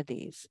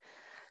amenities.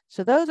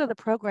 So those are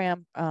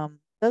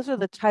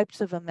the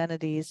types of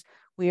amenities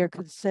we are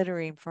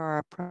considering for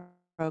our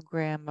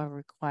program of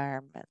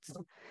requirements.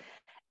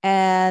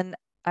 And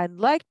I'd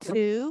like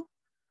to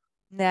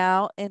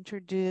now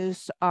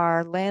introduce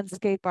our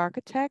landscape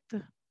architect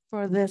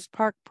for this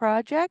park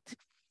project,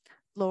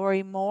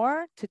 Lori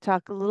Moore, to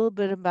talk a little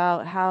bit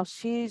about how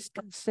she's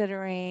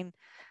considering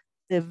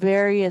the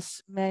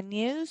various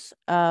menus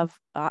of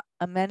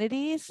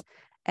amenities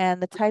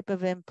and the type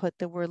of input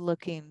that we're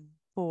looking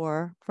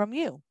for from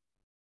you.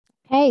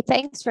 Hey,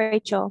 thanks,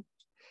 Rachel.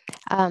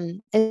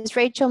 As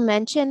Rachel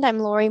mentioned, I'm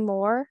Lori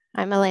Moore.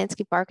 I'm a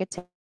landscape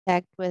architect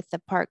with the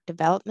Park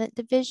Development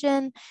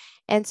Division.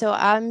 And so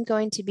I'm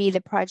going to be the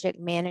project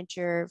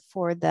manager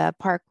for the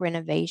park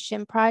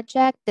renovation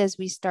project as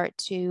we start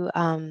to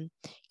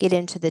get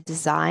into the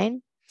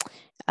design.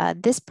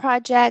 This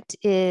project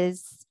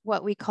is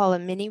what we call a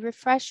mini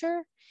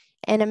refresher,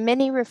 and a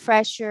mini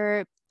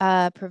refresher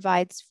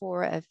provides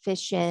for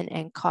efficient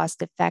and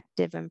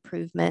cost-effective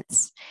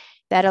improvements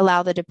that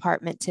allow the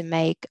department to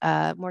make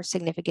more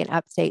significant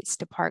updates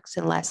to parks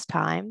in less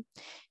time.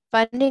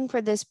 Funding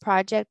for this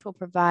project will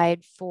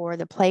provide for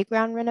the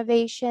playground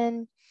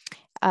renovation,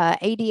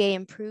 ADA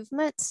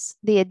improvements,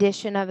 the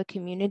addition of a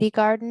community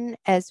garden,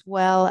 as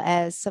well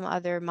as some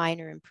other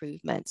minor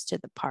improvements to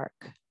the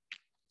park.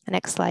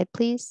 Next slide,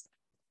 please.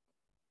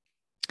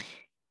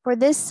 For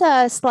this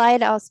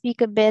slide, I'll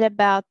speak a bit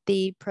about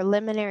the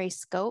preliminary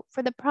scope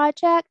for the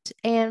project.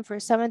 And for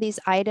some of these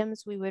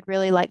items, we would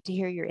really like to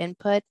hear your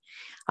input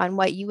on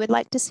what you would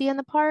like to see in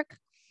the park.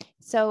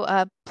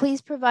 So please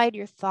provide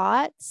your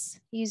thoughts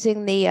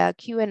using the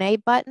Q&A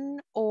button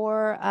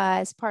or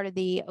as part of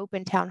the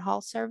open town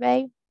hall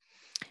survey.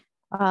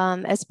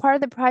 As part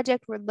of the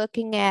project, we're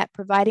looking at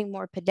providing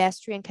more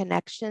pedestrian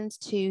connections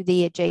to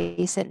the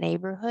adjacent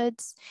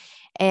neighborhoods.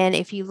 And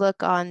if you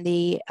look on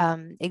the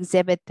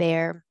exhibit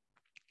there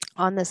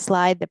on the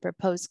slide, the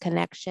proposed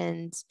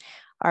connections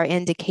are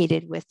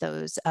indicated with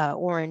those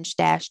orange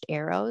dashed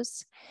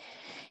arrows.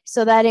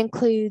 So that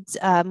includes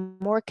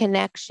more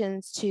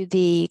connections to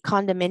the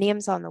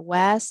condominiums on the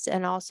west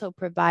and also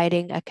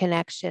providing a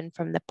connection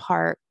from the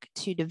park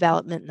to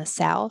development in the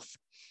south.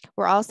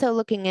 We're also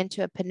looking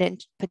into a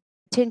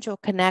potential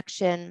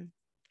connection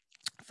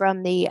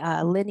from the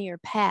linear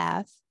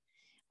path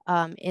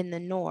in the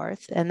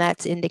north, and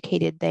that's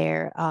indicated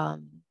there,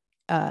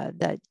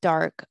 the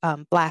dark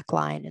black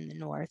line in the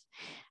north.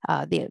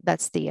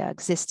 That's the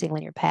existing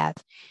linear path.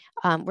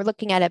 We're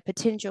looking at a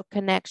potential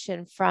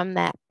connection from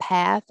that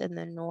path in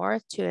the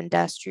north to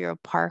Industrial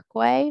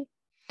Parkway.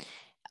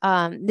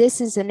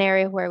 This is an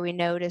area where we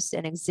noticed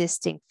an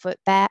existing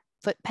footpath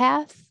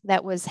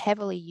that was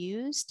heavily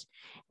used.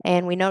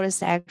 And we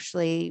noticed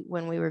actually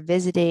when we were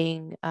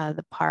visiting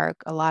the park,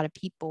 a lot of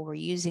people were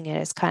using it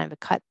as kind of a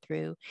cut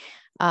through.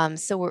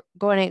 So we're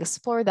going to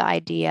explore the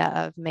idea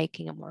of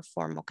making a more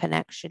formal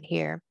connection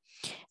here.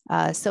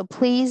 So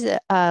please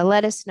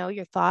let us know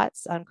your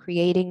thoughts on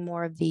creating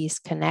more of these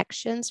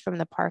connections from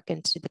the park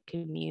into the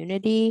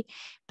community,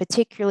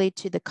 particularly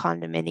to the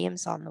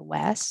condominiums on the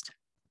west.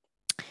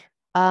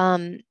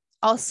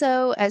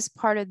 Also, as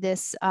part of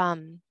this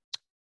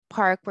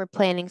park, we're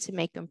planning to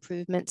make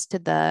improvements to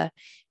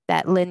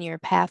that linear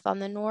path on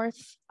the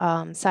north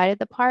side of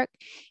the park.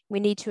 We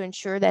need to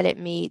ensure that it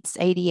meets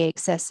ADA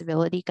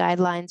accessibility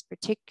guidelines,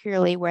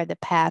 particularly where the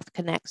path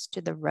connects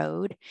to the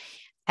road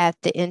at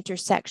the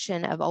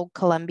intersection of Old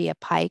Columbia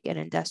Pike and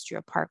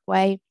Industrial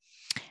Parkway.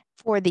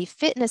 For the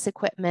fitness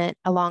equipment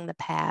along the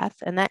path,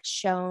 and that's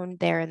shown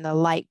there in the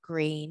light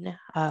green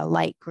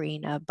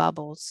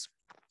bubbles.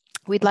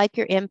 We'd like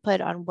your input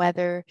on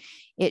whether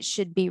it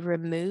should be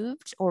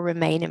removed or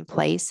remain in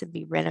place and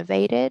be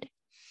renovated.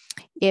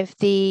 If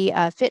the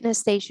fitness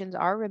stations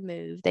are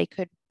removed, they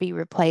could be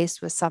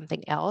replaced with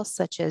something else,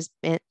 such as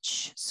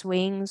bench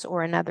swings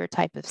or another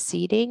type of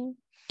seating.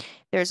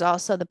 There's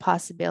also the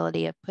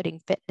possibility of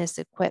putting fitness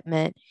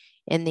equipment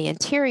in the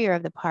interior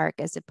of the park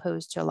as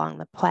opposed to along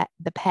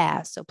the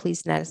path. So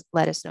please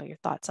let us know your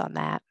thoughts on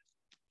that.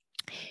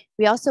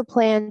 We also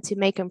plan to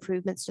make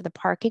improvements to the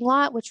parking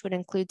lot, which would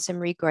include some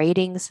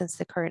regrading since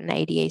the current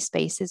ADA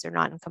spaces are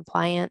not in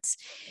compliance,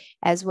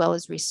 as well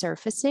as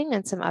resurfacing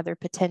and some other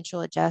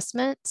potential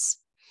adjustments.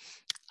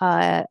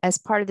 As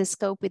part of the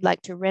scope, we'd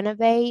like to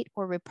renovate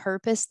or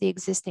repurpose the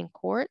existing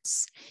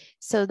courts.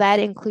 So that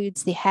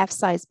includes the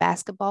half-size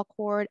basketball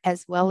court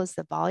as well as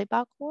the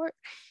volleyball court,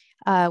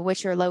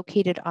 which are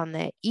located on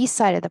the east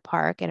side of the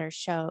park and are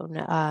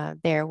shown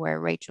there where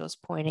Rachel's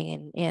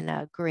pointing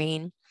in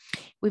green.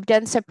 We've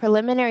done some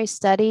preliminary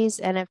studies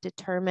and have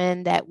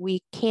determined that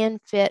we can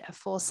fit a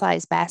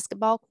full-size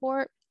basketball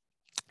court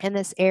in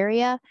this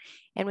area.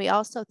 And we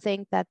also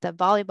think that the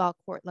volleyball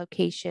court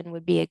location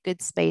would be a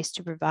good space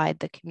to provide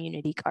the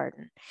community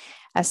garden.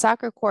 A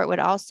soccer court would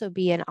also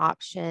be an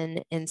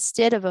option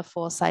instead of a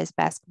full-size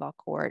basketball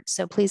court.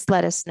 So please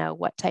let us know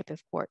what type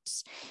of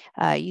courts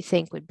you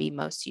think would be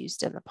most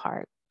used in the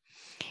park.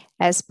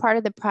 As part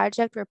of the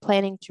project, we're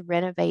planning to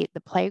renovate the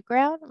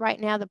playground. Right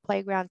now, the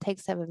playground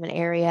takes up an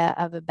area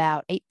of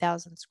about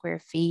 8,000 square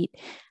feet.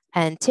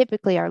 And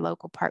typically our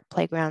local park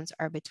playgrounds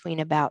are between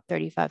about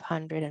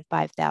 3,500 and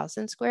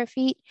 5,000 square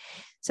feet.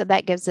 So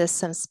that gives us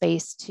some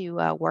space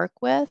to work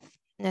with,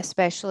 and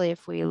especially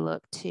if we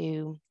look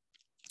to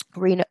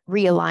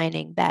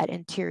realigning that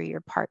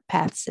interior park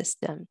path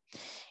system.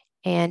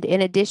 And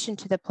in addition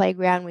to the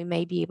playground, we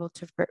may be able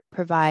to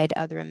provide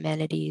other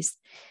amenities,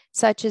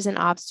 such as an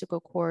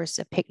obstacle course,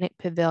 a picnic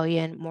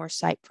pavilion, more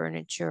site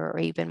furniture, or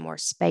even more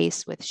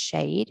space with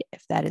shade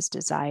if that is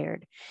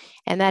desired.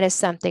 And that is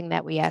something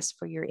that we ask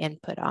for your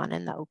input on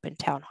in the open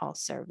town hall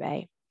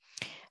survey.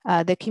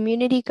 The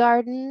community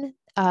garden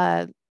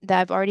that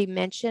I've already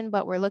mentioned,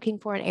 but we're looking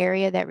for an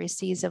area that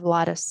receives a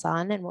lot of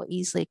sun and will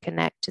easily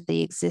connect to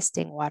the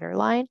existing water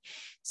line.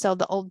 So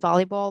the old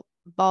volleyball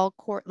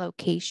court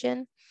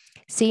location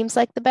seems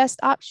like the best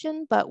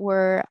option, but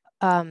we're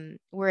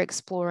we're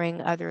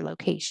exploring other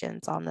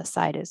locations on the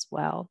site as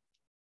well.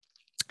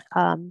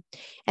 And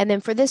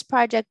then for this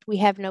project, we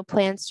have no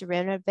plans to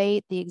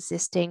renovate the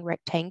existing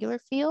rectangular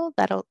field.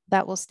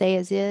 That will stay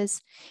as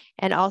is.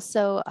 And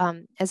also,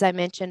 as I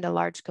mentioned, a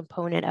large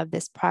component of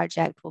this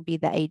project will be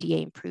the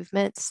ADA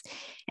improvements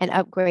and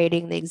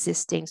upgrading the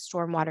existing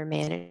stormwater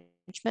management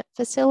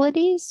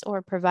facilities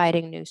or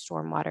providing new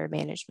stormwater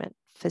management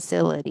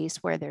facilities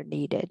where they're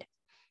needed.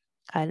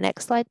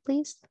 Next slide,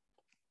 please.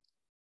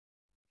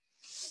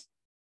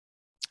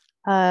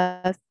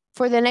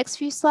 For the next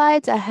few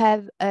slides, I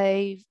have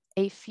a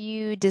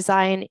few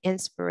design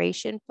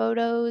inspiration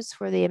photos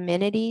for the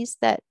amenities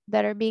that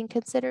are being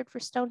considered for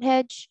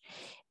Stonehenge.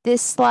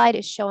 This slide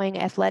is showing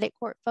athletic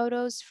court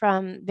photos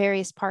from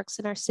various parks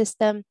in our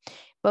system.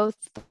 Both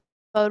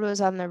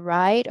photos on the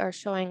right are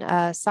showing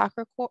a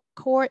soccer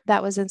court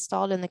that was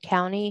installed in the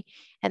county,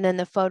 and then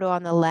the photo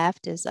on the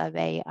left is of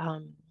a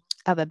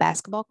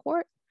basketball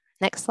court.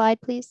 Next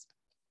slide, please.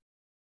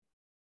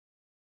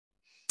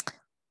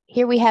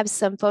 Here we have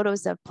some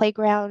photos of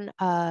playground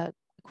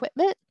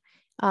equipment,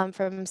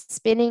 from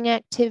spinning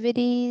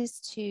activities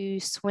to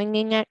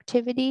swinging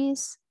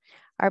activities.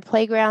 Our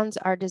playgrounds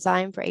are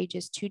designed for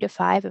ages 2 to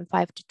 5 and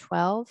 5 to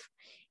 12,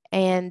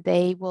 and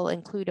they will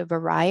include a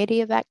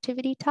variety of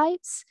activity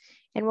types.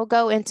 And we'll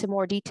go into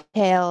more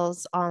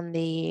details on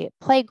the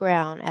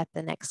playground at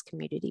the next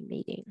community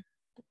meeting.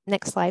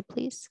 Next slide,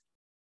 please.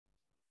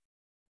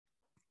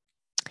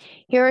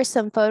 Here are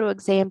some photo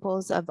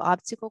examples of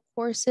obstacle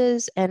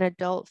courses and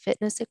adult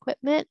fitness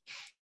equipment.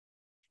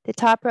 The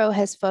top row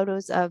has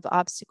photos of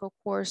obstacle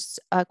course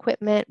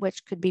equipment,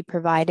 which could be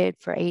provided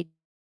for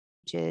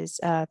ages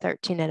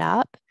 13 and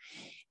up.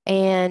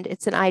 And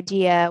it's an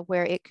idea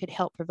where it could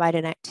help provide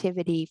an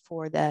activity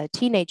for the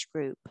teenage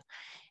group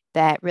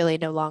that really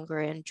no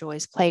longer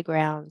enjoys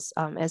playgrounds,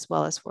 as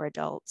well as for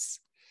adults.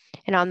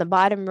 And on the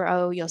bottom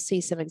row, you'll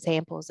see some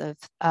examples of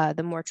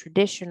the more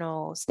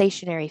traditional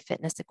stationary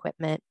fitness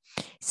equipment,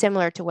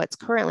 similar to what's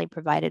currently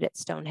provided at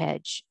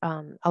Stonehenge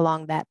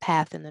along that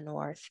path in the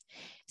north.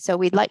 So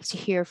we'd like to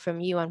hear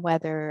from you on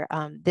whether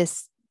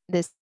this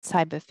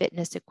type of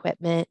fitness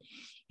equipment,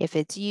 if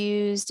it's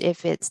used,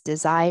 if it's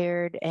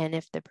desired, and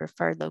if the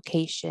preferred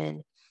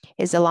location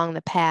is along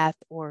the path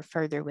or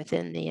further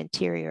within the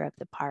interior of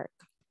the park.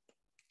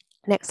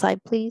 Next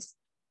slide, please.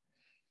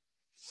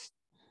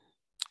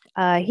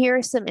 Here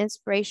are some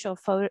inspirational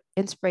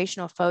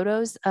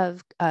photos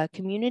of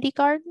community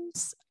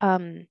gardens.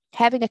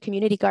 Having a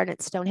community garden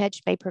at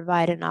Stonehenge may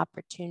provide an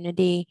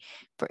opportunity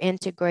for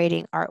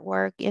integrating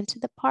artwork into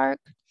the park.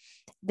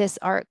 This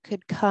art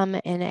could come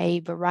in a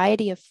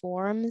variety of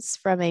forms,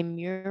 from a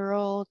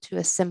mural to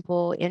a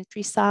simple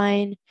entry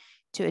sign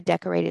to a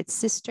decorated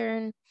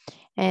cistern.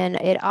 And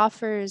it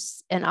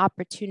offers an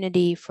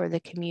opportunity for the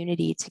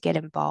community to get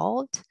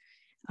involved.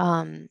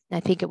 I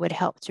think it would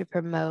help to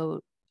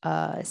promote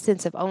a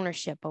sense of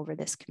ownership over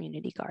this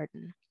community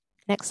garden.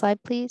 Next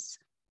slide, please.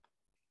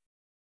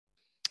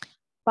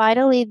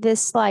 Finally,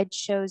 this slide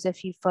shows a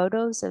few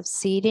photos of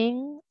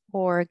seating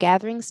or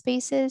gathering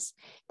spaces.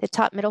 The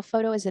top middle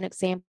photo is an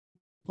example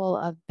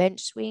of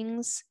bench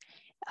swings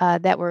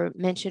that were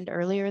mentioned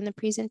earlier in the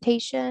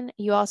presentation.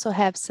 You also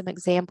have some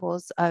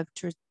examples of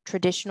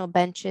traditional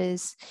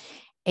benches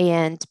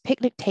and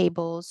picnic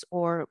tables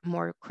or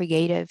more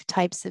creative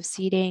types of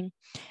seating.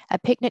 A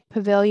picnic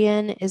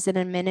pavilion is an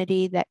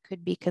amenity that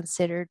could be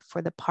considered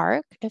for the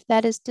park if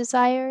that is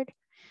desired.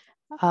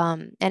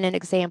 And an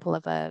example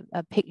of a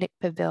picnic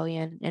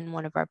pavilion in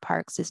one of our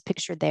parks is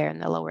pictured there in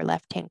the lower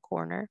left-hand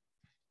corner.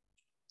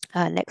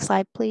 Next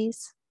slide,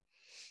 please.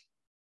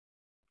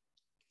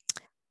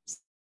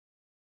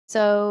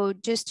 So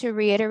just to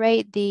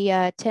reiterate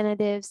the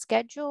tentative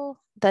schedule,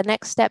 the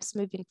next steps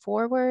moving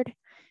forward: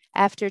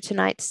 after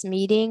tonight's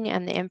meeting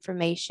and the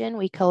information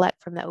we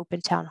collect from the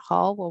open town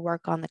hall, we'll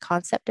work on the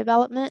concept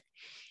development,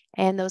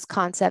 and those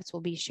concepts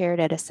will be shared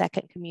at a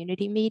second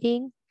community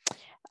meeting,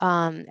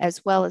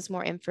 as well as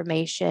more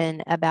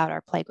information about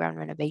our playground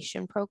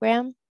renovation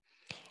program.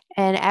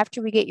 And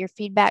after we get your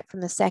feedback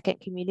from the second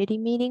community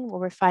meeting, we'll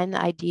refine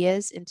the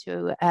ideas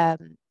into a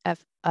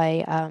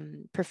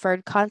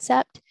preferred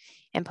concept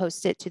and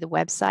post it to the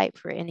website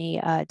for any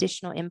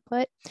additional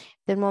input.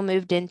 Then we'll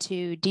move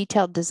into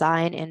detailed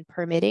design and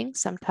permitting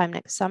sometime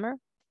next summer.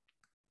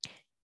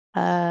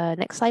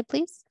 Next slide,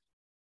 please.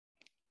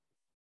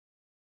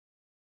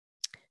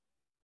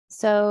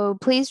 So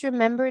please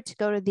remember to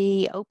go to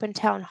the open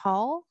town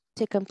hall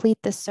to complete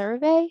the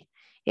survey.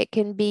 It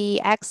can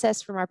be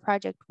accessed from our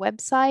project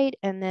website,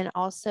 and then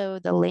also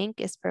the link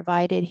is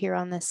provided here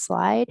on this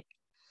slide.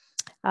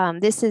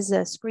 This is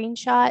a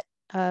screenshot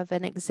of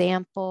an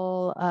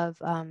example of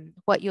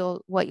what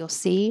you'll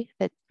see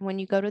that when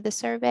you go to the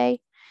survey.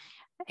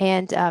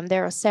 And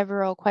there are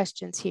several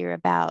questions here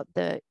about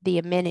the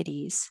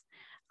amenities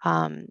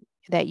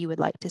that you would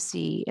like to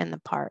see in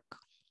the park.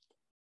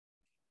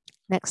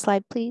 Next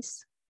slide,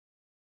 please.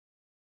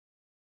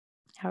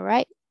 All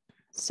right.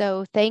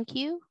 So thank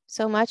you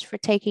so much for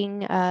taking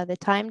the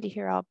time to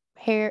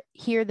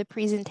hear the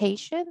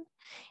presentation.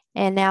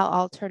 And now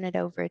I'll turn it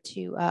over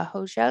to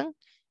Ho Jung,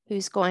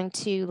 who's going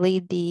to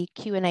lead the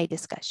Q&A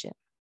discussion.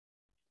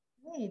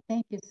 Hey,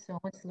 thank you so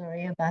much,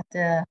 Lori, about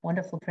the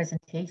wonderful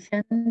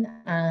presentation.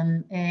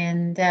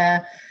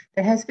 There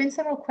has been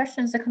several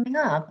questions that are coming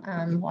up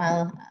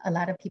while a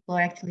lot of people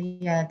are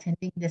actually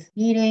attending this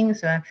meeting.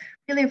 So I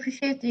really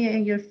appreciate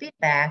your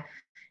feedback.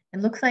 It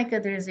looks like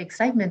there's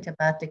excitement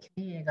about the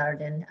community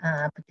garden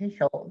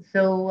potential.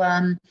 So,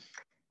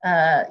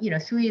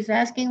 Sui is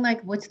asking,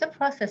 like, what's the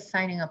process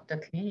signing up the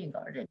community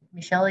garden?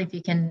 Michelle, if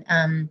you can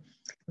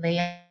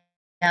lay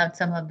out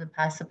some of the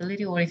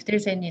possibility, or if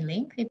there's any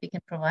link, if you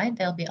can provide,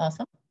 that'll be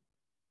awesome.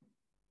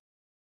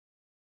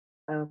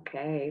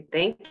 Okay,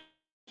 thank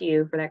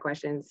you for that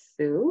question,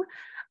 Sue.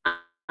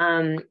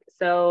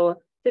 So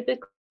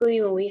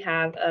typically when we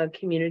have a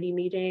community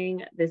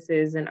meeting, this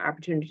is an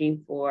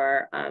opportunity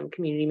for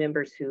community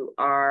members who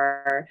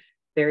are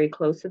very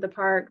close to the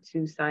park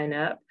to sign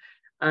up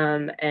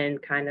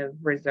and kind of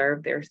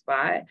reserve their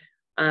spot.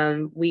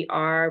 We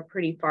are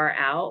pretty far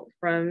out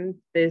from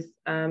this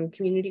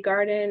community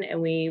garden,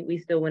 and we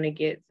still want to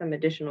get some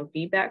additional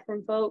feedback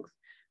from folks.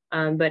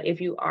 But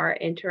if you are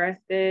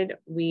interested,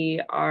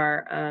 we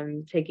are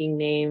taking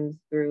names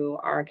through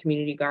our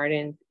community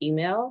gardens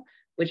email,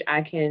 which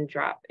I can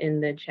drop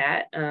in the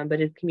chat, but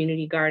it's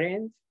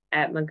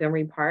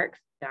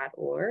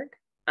communitygardens@montgomeryparks.org.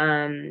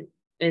 And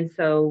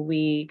so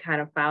we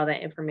kind of file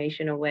that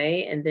information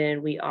away, and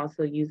then we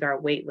also use our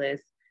wait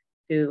list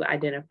to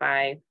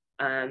identify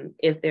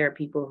if there are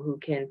people who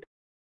can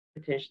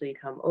potentially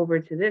come over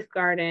to this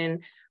garden.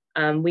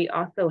 We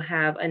also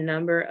have a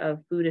number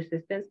of food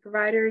assistance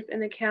providers in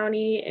the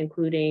county,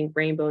 including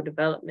Rainbow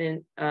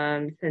Development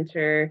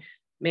Center,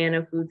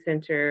 Manna Food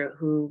Center,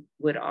 who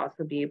would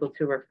also be able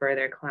to refer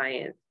their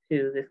clients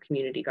to this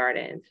community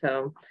garden.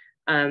 So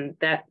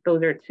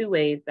those are two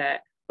ways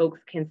that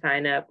folks can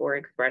sign up or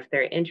express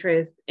their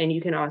interest. And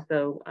you can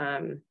also,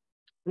 I'm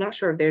not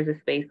sure if there's a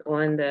space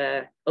on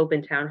the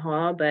open town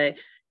hall, but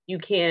you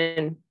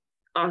can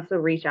also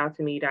reach out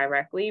to me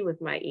directly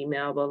with my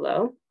email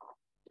below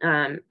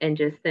and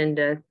just send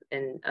us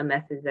a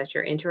message that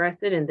you're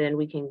interested, and then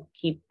we can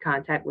keep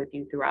contact with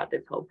you throughout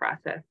this whole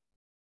process.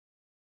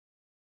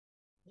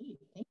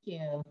 Thank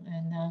you.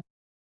 And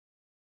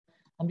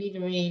I'm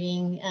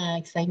reiterating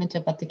excitement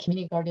about the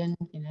community garden,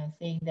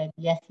 saying that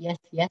yes, yes,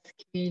 yes,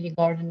 community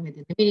garden with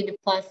the divided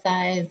plus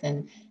size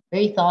and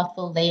very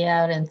thoughtful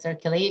layout and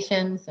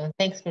circulation. So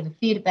thanks for the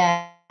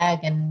feedback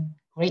and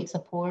great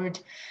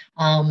support.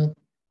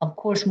 Of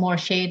course, more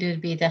shade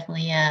would be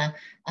definitely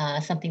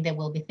something that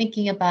we'll be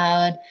thinking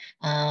about.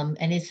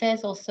 And it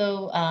says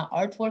also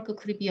artwork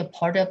could be a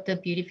part of the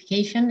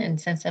beautification and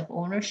sense of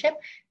ownership.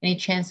 Any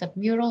chance of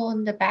mural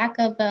in the back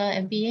of the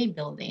MBA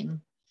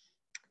building?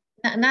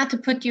 Not to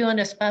put you on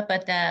the spot,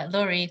 but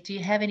Lori, do you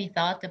have any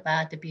thought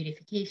about the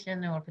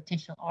beautification or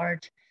potential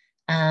art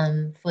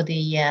for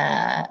the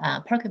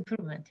park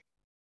improvement?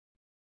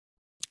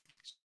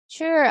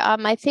 Sure.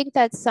 I think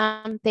that's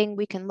something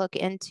we can look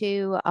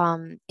into,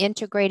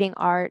 integrating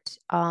art.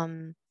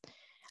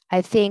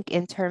 I think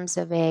in terms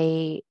of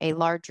a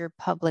larger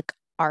public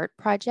art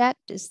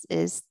project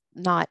is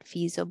not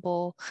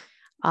feasible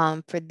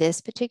for this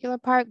particular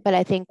park, but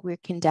I think we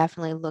can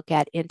definitely look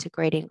at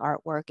integrating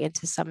artwork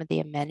into some of the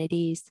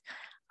amenities,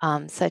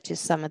 such as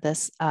some of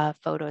the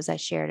photos I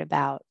shared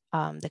about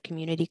the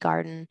community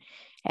garden.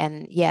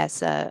 And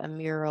yes, a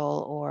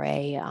mural or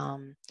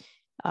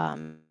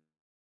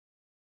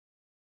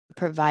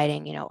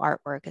providing,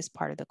 artwork as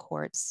part of the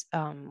courts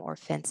or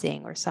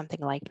fencing or something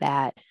like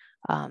that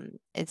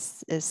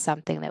is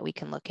something that we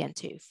can look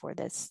into for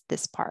this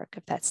park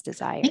if that's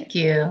desired. Thank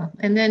you.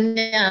 And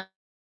then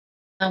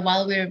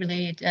while we're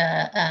related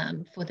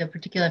for the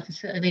particular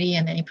facility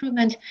and the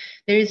improvement,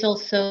 there is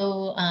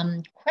also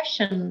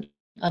question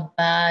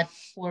about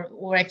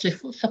or actually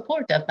full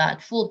support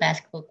about full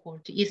basketball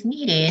court is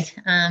needed.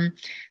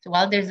 So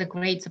while there's a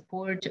great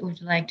support, would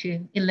you like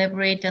to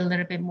elaborate a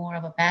little bit more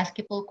of a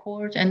basketball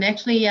court? And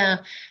actually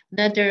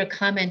another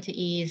comment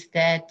is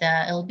that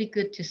it'll be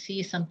good to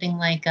see something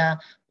like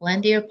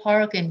Blendier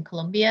Park in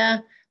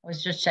Columbia. I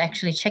was just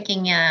actually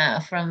checking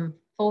from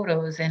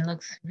photos and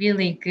looks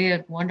really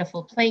good,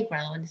 wonderful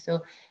playground.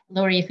 So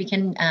Lori, if you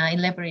can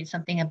elaborate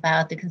something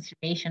about the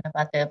consideration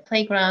about the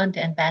playground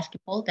and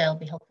basketball, that'll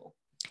be helpful.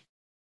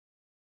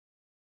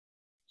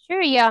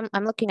 Sure. Yeah,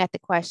 I'm looking at the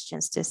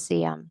questions to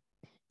see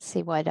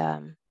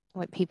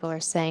what people are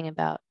saying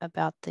about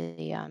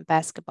the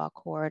basketball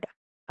court.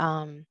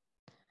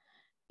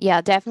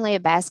 Yeah, definitely a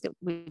basket.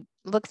 We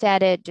looked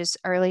at it just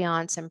early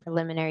on, some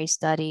preliminary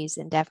studies,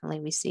 and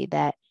definitely we see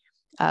that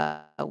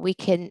we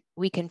can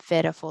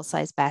fit a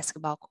full-size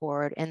basketball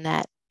court in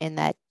that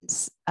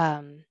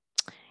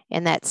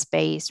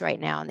space right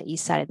now on the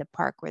east side of the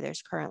park where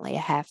there's currently a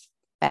half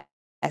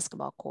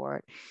basketball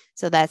court.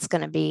 So that's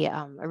going to be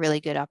a really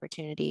good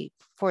opportunity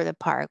for the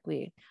park.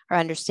 Our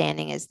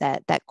understanding is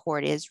that that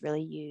court is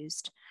really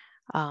used.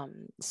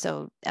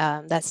 So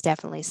that's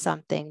definitely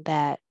something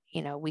that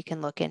we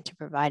can look into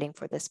providing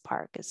for this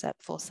park is that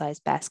full-size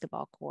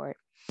basketball court.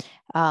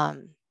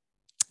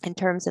 in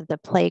terms of the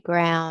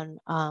playground,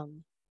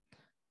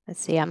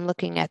 let's see, I'm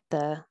looking at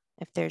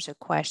if there's a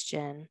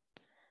question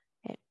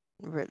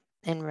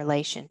in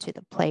relation to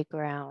the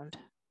playground.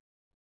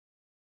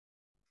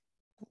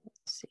 Let's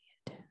see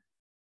it.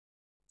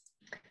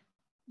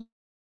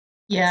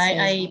 Yeah,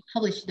 I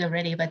published it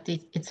already, but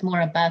it's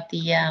more about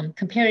the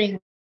comparing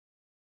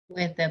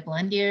with the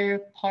Blandier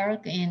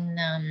Park in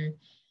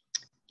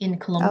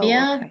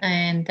Colombia. Oh, okay.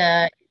 And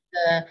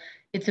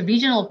it's a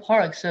regional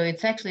park, so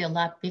it's actually a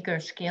lot bigger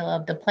scale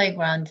of the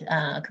playground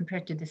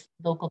compared to this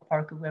local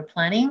park we're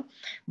planning.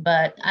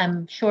 But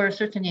I'm sure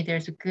certainly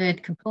there's a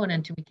good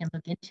component we can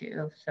look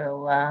into.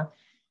 So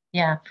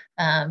yeah,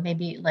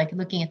 maybe like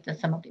looking at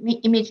some of the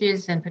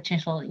images and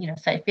potential,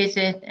 site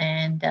visit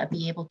and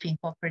be able to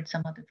incorporate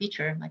some of the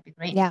feature might be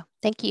great. Yeah,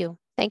 thank you.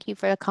 Thank you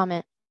for the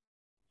comment.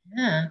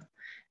 Yeah.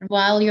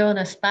 While you're on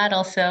the spot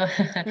also,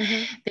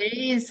 there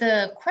is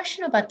a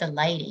question about the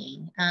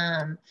lighting.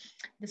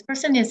 This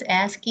person is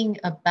asking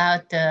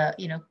about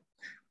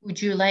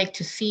would you like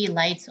to see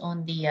lights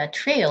on the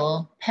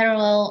trail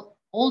parallel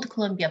Old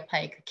Columbia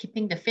Pike,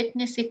 keeping the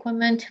fitness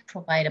equipment,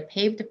 provide a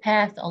paved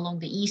path along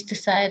the east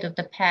side of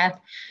the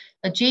path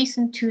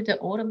adjacent to the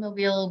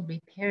automobile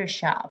repair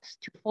shops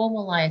to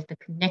formalize the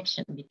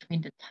connection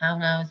between the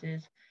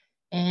townhouses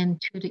and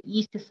to the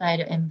east side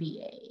of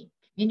MBA.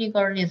 Community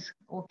garden is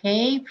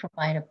okay,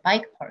 provide a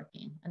bike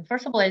parking. And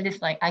first of all, I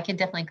can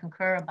definitely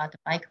concur about the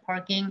bike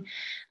parking.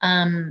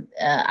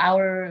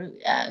 Our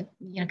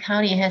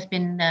county has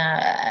been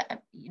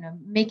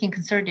making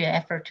concerted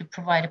effort to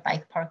provide a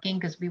bike parking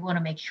because we want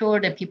to make sure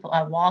that people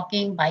are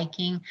walking,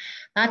 biking,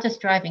 not just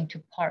driving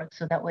to park.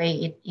 So that way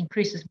it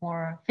increases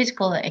more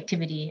physical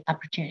activity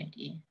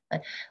opportunity.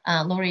 But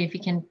Lori, if you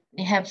can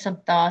have some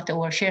thought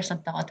or share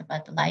some thought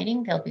about the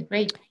lighting, that'll be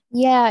great.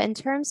 Yeah, in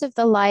terms of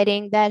the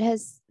lighting, that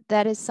is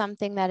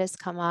something that has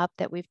come up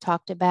that we've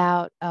talked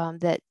about,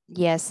 that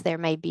yes, there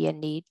may be a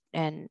need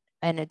and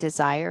a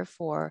desire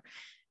for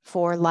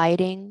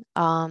lighting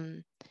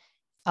along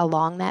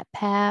that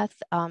path.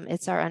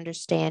 It's our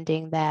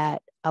understanding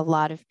that a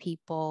lot of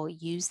people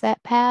use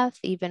that path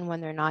even when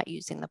they're not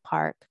using the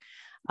park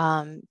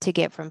to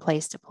get from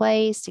place to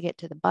place, to get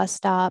to the bus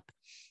stop.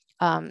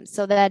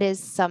 So that is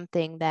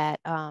something that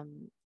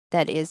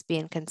that is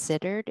being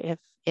considered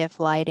if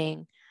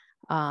lighting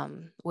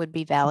would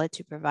be valid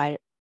to provide,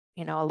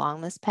 along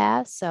this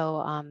path.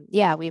 So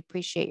yeah, we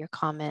appreciate your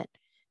comment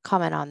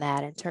on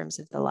that in terms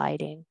of the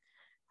lighting.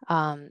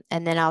 And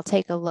then I'll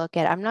take a look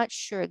at, I'm not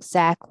sure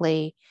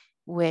exactly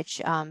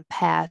which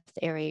path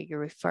area you're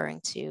referring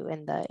to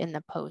in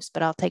the post,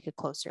 but I'll take a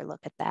closer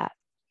look at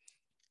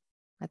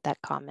that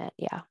comment.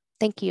 Yeah,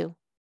 thank you.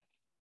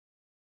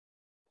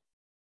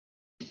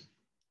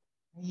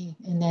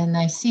 And then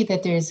I see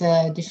that there's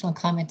an additional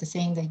comment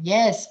saying that,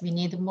 yes, we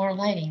need more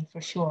lighting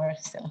for sure.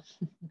 So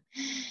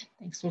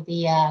thanks for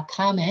the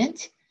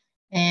comment.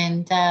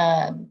 And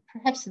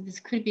perhaps this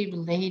could be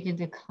related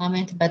to the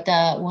comment, but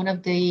one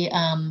of the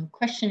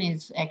question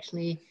is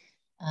actually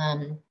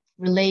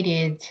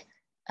related,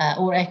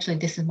 or actually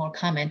this is more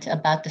comment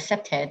about the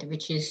SEPTED,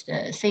 which is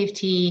the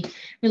safety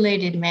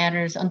related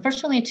matters.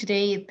 Unfortunately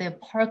today the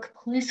park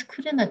police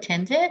couldn't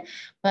attend it,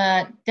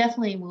 but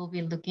definitely we'll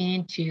be looking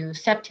into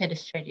SEPTED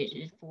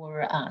strategies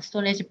for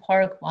Stonehedge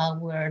Park while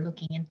we're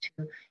looking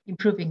into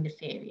improving this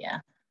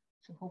area.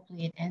 So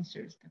hopefully it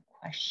answers the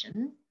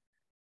question.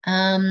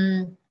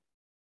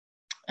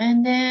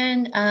 And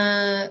then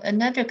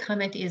another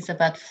comment is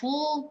about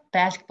full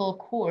basketball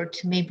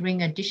court may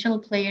bring additional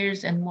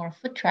players and more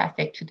foot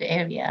traffic to the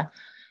area.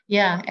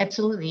 Yeah,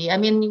 absolutely. I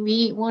mean,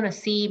 we want to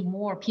see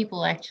more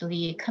people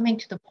actually coming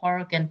to the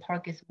park, and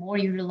park is more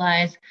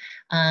utilized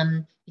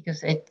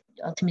because it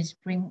ultimately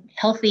brings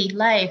healthy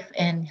life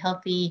and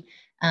healthy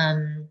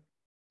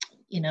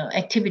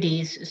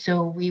activities.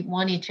 So we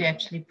wanted to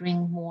actually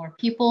bring more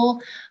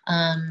people.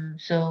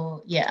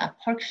 So yeah,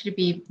 parks should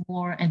be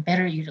more and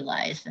better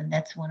utilized. And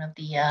that's one of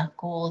the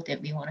goals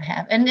that we want to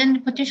have. And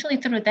then potentially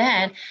through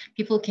that,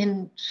 people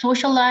can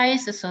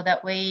socialize. So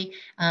that way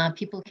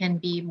people can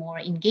be more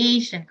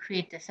engaged and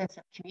create a sense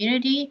of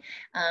community.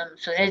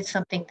 So that is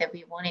something that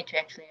we wanted to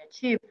actually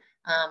achieve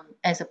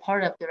as a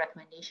part of the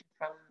recommendation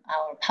from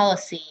our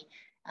policy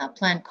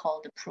plan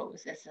called the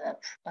PROS as a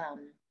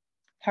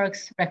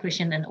Parks,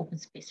 Recreation, and Open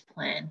Space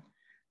Plan.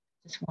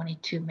 Just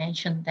wanted to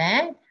mention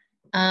that.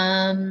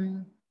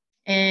 And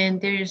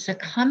there's a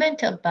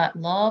comment about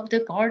love the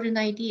garden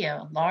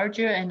idea,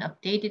 larger and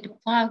updated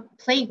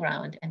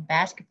playground and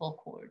basketball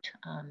court.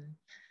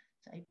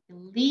 So I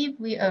believe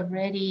we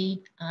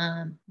already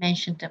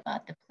mentioned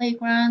about the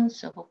playground,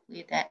 so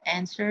hopefully that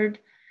answered.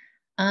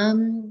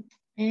 And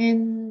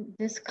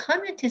this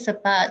comment is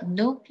about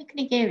no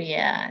picnic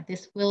area.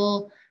 This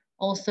will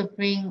also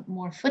bring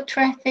more foot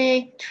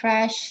traffic,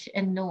 trash,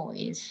 and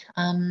noise.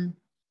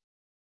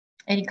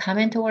 Any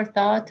comment or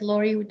thought,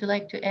 Lori, would you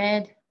like to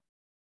add?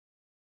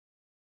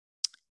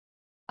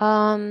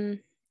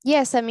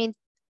 Yes, I mean,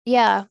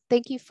 yeah,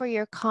 thank you for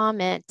your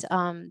comment.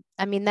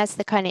 I mean, that's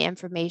the kind of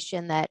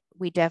information that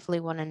we definitely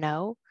want to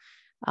know.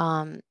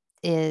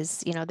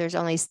 Is, there's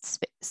only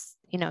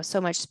you know,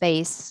 so much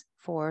space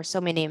for so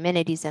many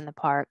amenities in the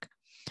park.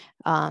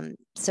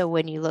 So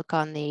when you look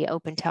on the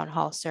Open Town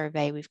Hall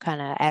survey, we've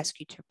kind of asked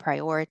you to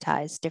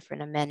prioritize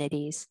different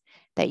amenities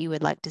that you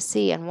would like to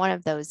see. And one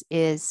of those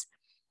is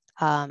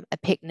a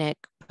picnic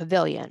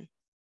pavilion.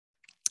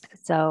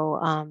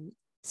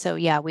 So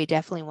yeah, we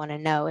definitely want to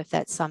know if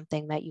that's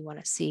something that you want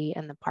to see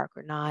in the park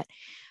or not.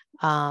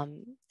 A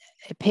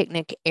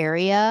picnic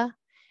area,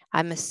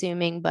 I'm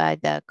assuming by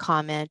the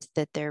comment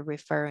that they're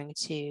referring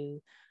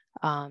to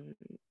a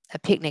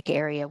picnic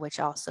area, which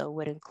also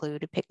would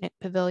include a picnic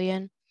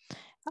pavilion.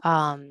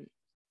 And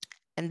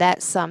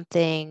that's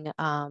something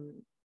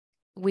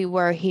we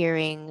were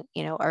hearing,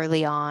 you know,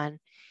 early on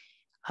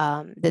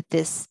that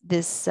this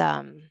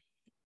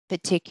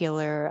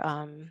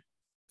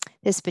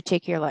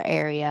particular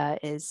area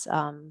is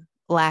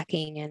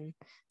lacking in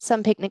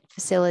some picnic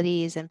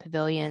facilities and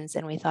pavilions,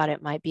 and we thought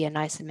it might be a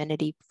nice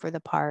amenity for the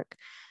park.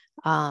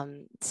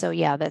 So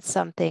yeah, that's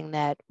something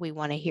that we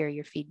want to hear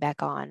your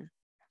feedback on,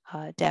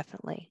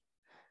 definitely,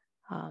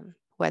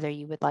 whether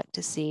you would like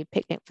to see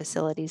picnic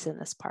facilities in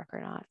this park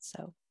or not.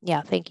 So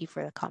yeah, thank you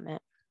for the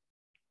comment.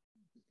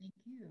 Thank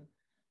you.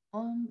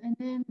 And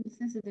then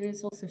since there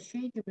is also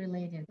shade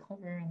related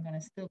cover, I'm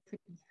gonna still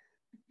quickly,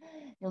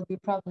 it'll be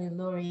probably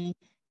Lori.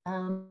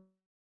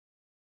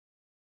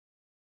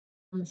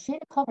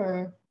 Shade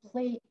covers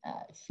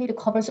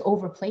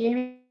over play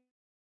area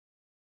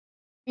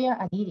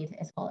are needed,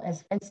 as well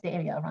as fenced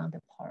area around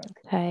the park.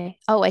 Okay.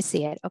 Oh, I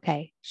see it.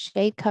 Okay.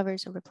 Shade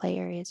covers over play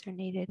areas are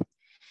needed.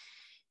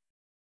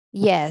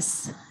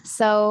 Yes.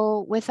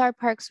 So with our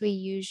parks, we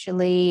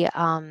usually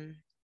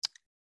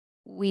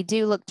we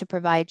do look to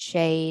provide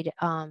shade.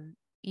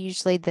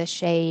 Usually the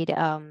shade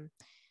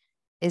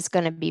is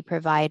going to be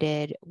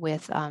provided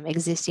with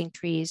existing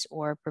trees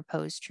or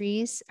proposed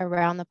trees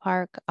around the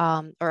park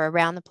or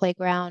around the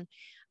playground.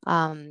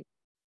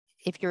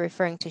 If you're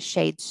referring to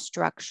shade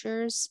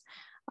structures,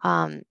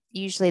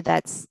 usually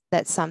that's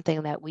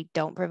something that we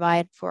don't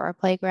provide for our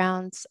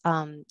playgrounds,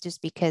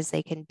 just because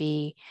they can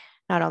be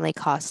not only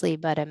costly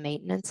but a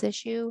maintenance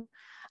issue.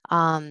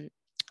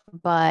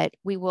 But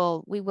we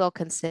will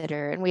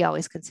consider, and we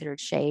always considered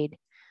shade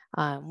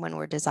when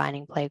we're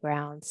designing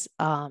playgrounds.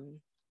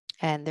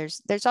 And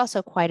there's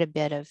also quite a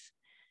bit of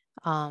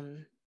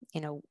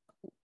you know,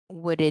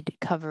 wooded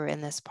cover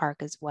in this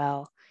park as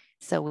well,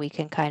 so we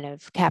can kind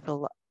of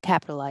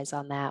capitalize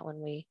on that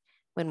when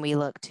we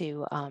look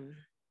to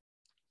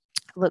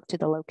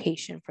the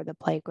location for the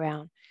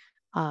playground,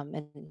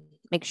 and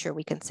make sure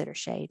we consider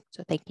shade.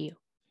 So thank you.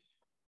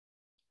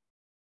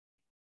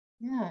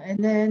 Yeah,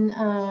 and then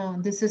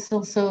this is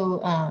also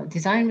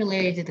design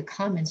related to the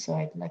comments, so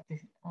I'd like to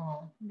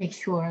make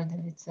sure that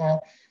it's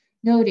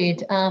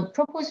noted.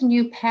 Proposed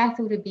new path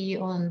would be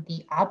on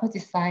the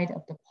opposite side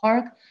of the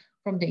park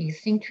from the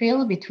existing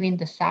trail between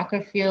the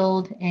soccer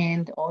field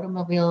and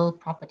automobile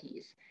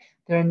properties.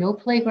 There are no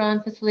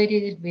playground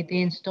facilities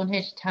within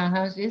Stonehedge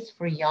townhouses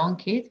for young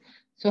kids,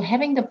 so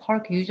having the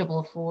park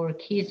usable for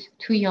kids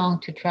too young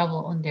to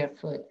travel on their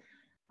foot.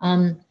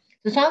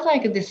 So it sounds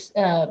like this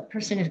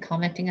person is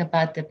commenting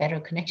about the better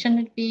connection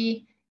would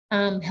be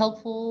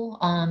helpful,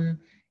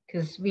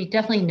 because we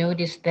definitely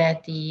noticed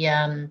that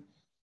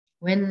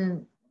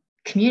when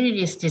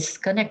community is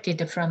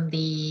disconnected from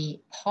the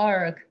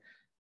park,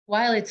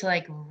 while it's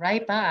like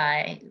right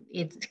by,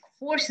 it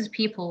forces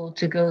people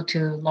to go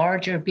to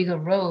larger, bigger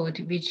road,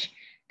 which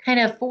kind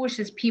of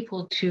forces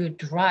people to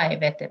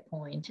drive at that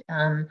point.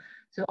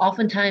 So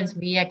oftentimes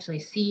we actually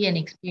see and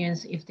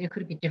experience if there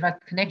could be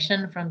direct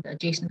connection from the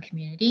adjacent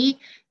community,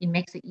 it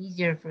makes it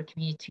easier for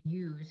community to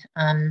use.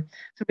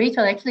 So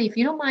Rachel, actually, if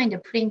you don't mind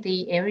putting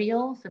the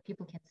aerial so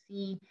people can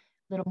see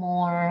a little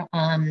more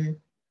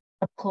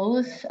up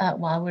close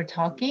while we're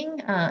talking,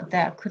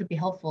 that could be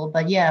helpful.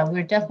 But yeah,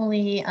 we're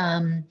definitely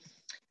uh,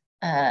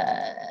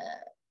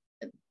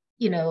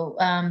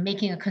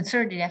 making a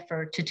concerted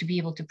effort to be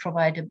able to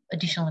provide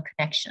additional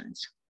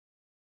connections.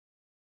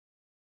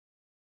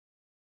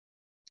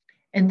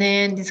 And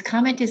then this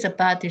comment is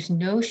about there's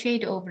no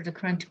shade over the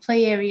current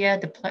play area.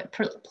 The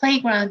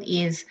playground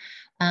is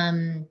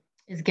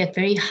get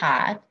very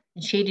hot,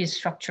 and shaded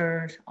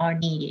structures are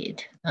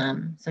needed.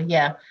 So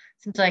yeah,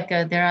 seems like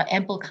there are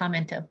ample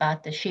comment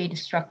about the shade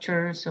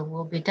structure. So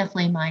we'll be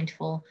definitely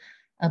mindful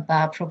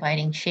about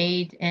providing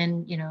shade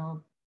and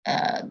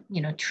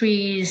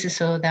trees,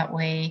 so that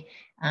way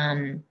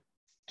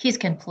kids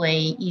can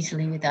play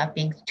easily without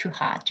being too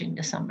hot during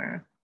the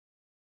summer.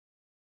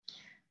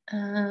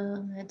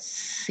 Let's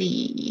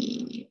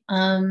see.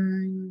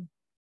 And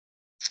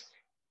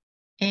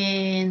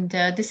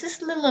this is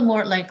a little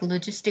more like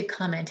logistic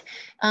comment.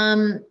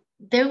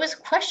 There was a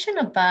question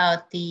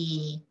about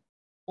the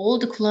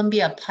Old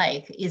Columbia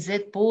Pike. Is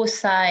it both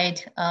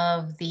sides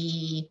of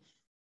the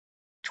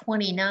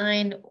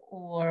 29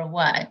 or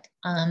what?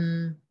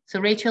 So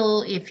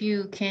Rachel, if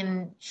you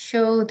can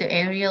show the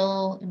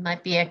aerial, it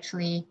might be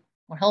actually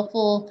more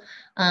helpful.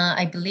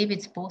 I believe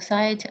it's both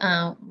sides.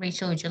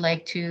 Rachel, would you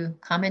like to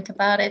comment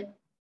about it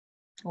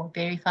or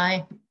verify?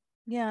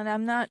 Yeah, and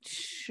I'm not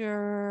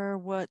sure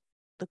what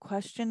the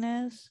question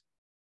is?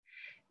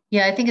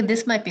 Yeah, I think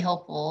this might be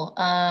helpful.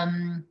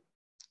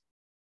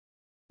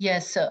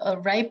 Yes,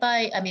 right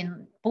by, I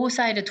mean, both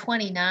sides of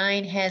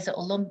 29 has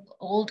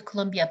Old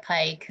Columbia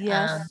Pike.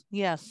 Yes,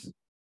 yes.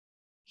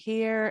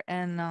 Here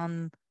and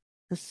on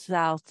the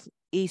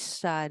southeast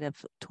side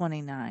of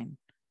 29.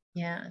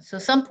 Yeah, so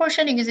some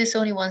portion exists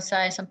only one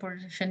side, some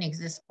portion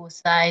exists both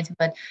sides,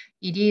 but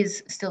it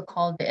is still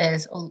called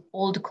as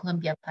Old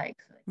Columbia Pike.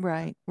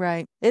 Right,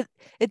 right.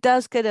 It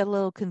does get a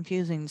little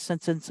confusing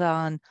since it's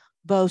on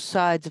both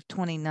sides of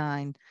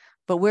 29,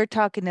 but we're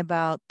talking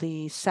about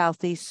the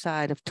southeast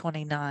side of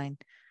 29,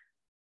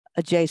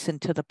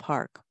 adjacent to the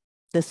park,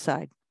 this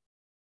side.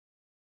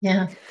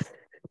 Yeah.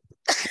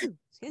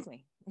 Excuse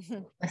me.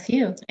 With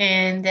you.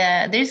 And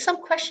there's some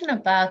question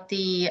about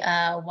the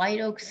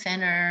White Oak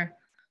Center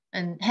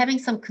and having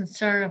some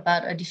concern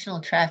about additional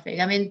traffic.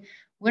 I mean,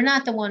 we're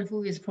not the one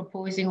who is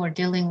proposing or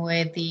dealing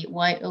with the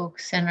White Oak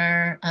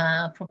Center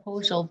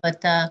proposal,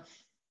 but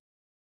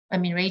I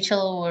mean, Rachel,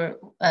 or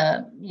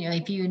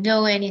if you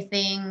know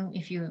anything,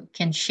 if you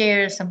can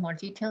share some more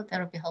detail, that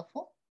would be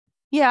helpful.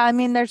 Yeah, I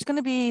mean, there's going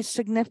to be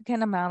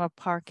significant amount of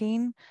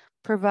parking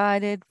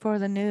provided for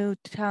the new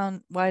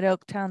White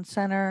Oak Town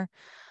Center,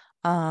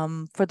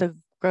 for the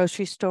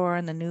grocery store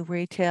and the new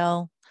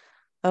retail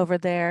over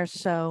there.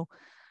 So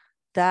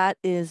that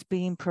is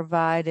being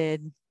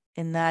provided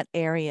in that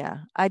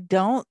area. I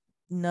don't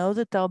know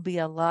that there'll be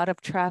a lot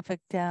of traffic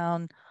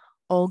down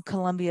Old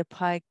Columbia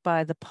Pike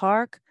by the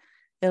park.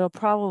 It'll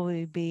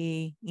probably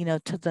be,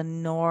 to the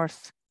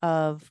north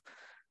of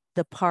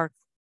the park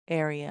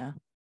area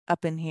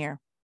up in here.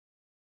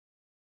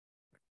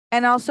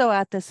 And also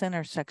at this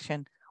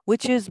intersection,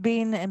 which is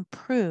being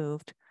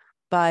improved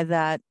by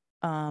that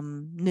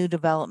new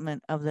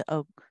development of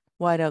the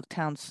White Oak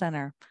Town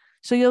Center.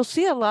 So you'll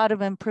see a lot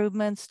of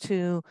improvements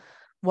to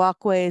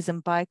walkways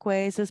and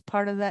bikeways as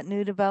part of that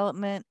new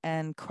development,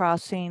 and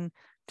crossing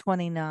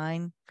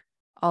 29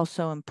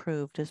 also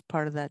improved as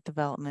part of that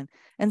development.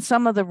 And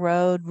some of the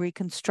road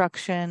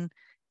reconstruction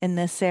in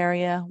this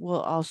area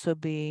will also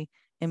be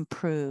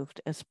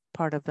improved as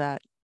part of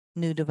that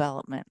new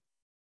development.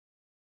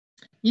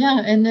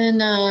 Yeah, and then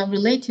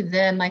related to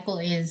that, Michael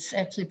is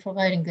actually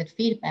providing good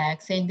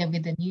feedback, saying that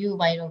with the new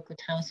White Oak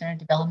Town Center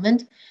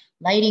development,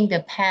 lighting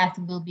the path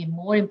will be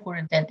more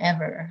important than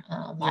ever.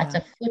 Lots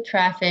of foot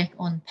traffic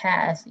on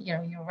paths.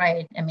 You're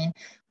right. I mean,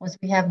 once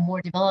we have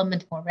more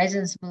development, more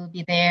residents will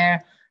be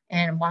there,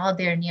 and while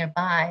they're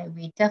nearby,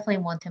 we definitely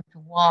want them to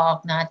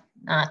walk, not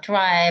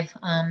drive.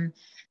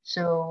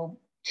 So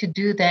to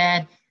do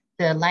that,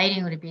 the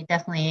lighting would be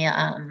definitely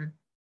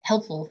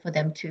helpful for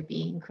them to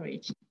be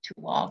encouraged to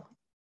walk.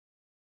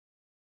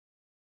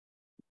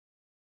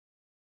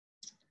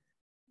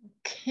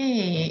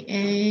 Okay,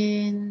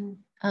 and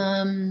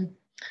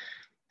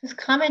this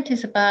comment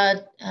is about,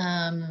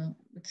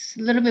 it's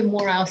a little bit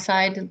more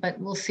outside, but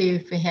we'll see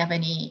if we have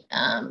any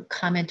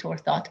comment or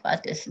thought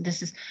about this.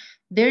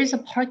 There is a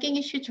parking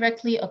issue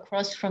directly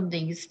across from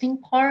the existing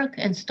park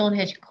and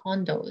Stonehedge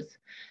condos.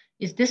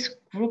 Is this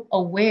group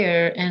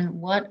aware, and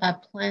what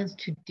are plans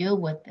to deal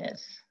with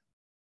this?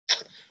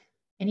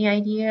 Any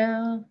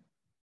idea?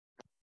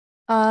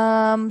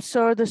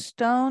 So the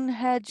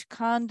Stonehedge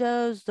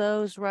condos,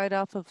 those right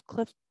off of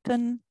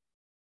Clifton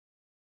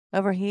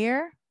over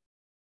here?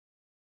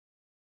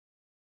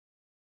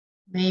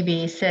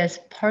 Maybe it says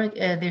park.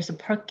 There's a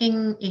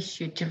parking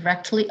issue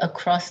directly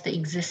across the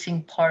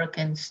existing park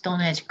and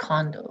Stonehedge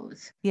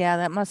condos. Yeah,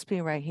 that must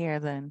be right here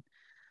then.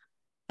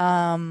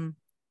 Well,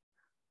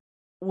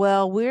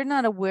 we're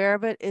not aware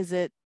of it. Is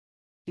it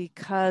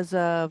because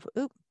of,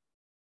 oop,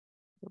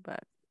 go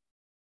back.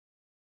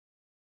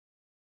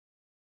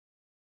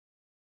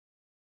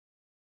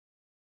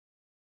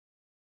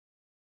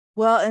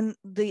 Well, and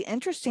the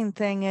interesting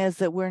thing is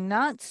that we're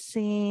not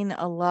seeing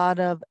a lot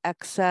of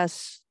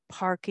excess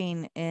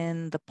parking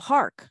in the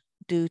park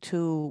due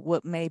to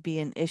what may be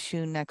an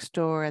issue next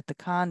door at the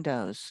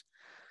condos.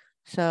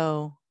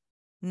 So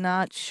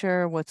not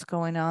sure what's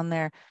going on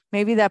there.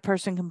 Maybe that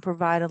person can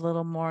provide a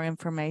little more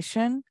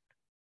information.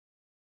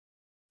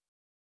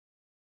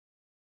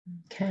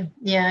 Okay.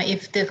 Yeah,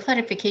 if the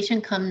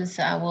clarification comes,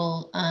 I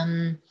will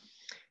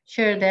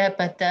share that.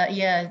 But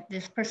yeah,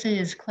 this person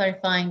is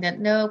clarifying that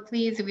no,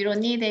 please, we don't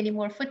need any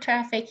more foot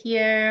traffic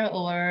here,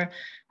 or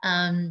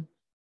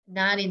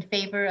not in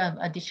favor of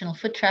additional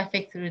foot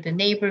traffic through the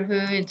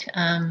neighborhood.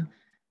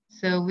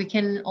 So we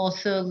can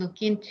also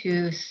look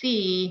into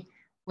see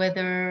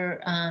whether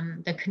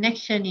the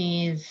connection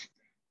is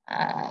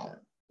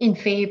in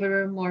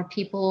favor more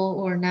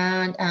people or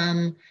not.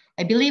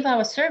 I believe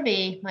our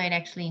survey might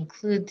actually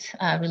include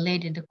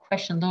related to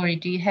question. Lori,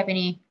 do you have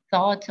any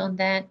thoughts on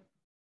that?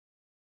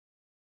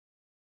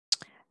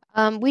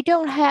 We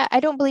don't have,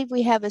 I don't believe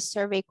we have a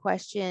survey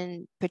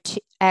question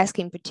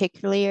asking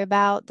particularly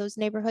about those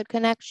neighborhood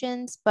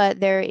connections,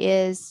 but there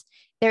is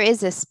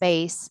a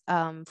space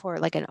for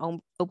like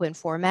an open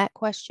format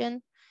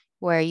question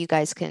where you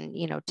guys can,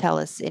 tell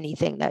us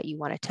anything that you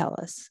want to tell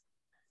us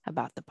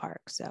about the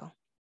park. So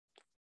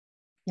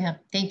Yeah,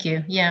 thank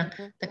you. Yeah,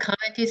 the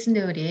comment is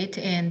noted,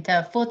 and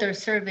further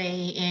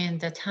survey and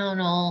the town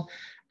hall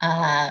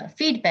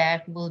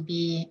feedback will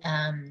be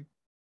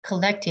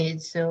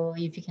collected. So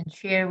if you can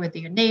share with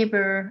your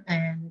neighbor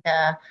and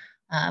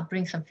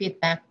bring some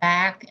feedback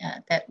back,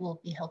 that will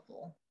be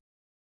helpful.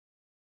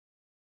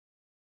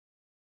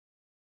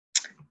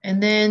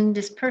 And then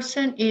this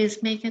person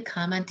is making a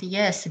comment,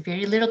 yes,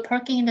 very little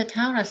parking in the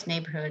townhouse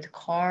neighborhood.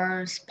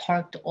 Cars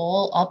parked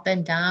all up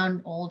and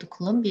down Old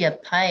Columbia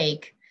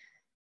Pike.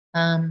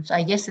 So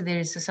I guess there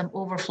is some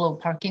overflow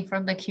parking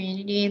from the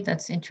community.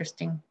 That's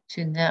interesting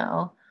to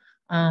know.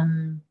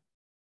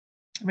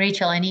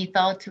 Rachel, any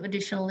thoughts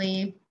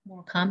additionally,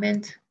 more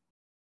comment?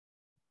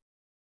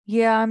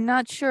 Yeah, I'm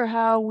not sure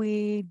how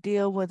we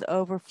deal with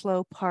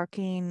overflow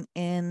parking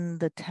in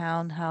the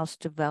townhouse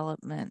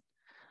development.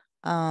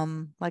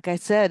 Like I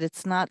said,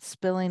 it's not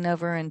spilling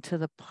over into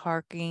the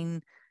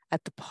parking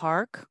at the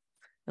park,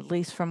 at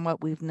least from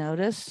what we've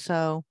noticed.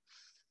 So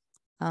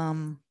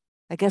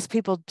I guess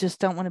people just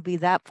don't want to be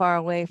that far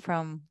away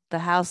from the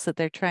house that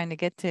they're trying to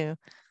get to.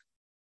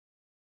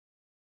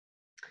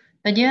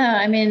 But yeah,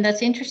 I mean,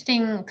 that's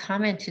interesting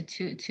comment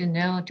to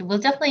note. We'll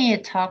definitely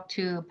talk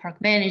to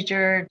park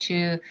manager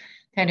to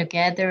kind of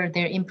gather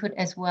their input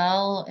as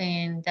well.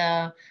 And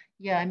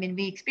yeah, I mean,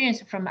 we experience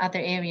it from other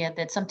area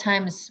that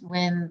sometimes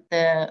when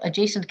the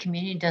adjacent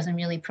community doesn't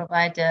really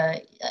provide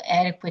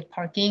adequate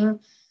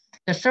parking,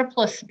 the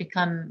surplus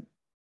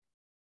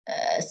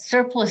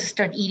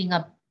start eating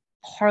up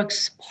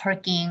parks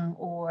parking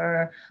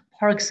or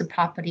parks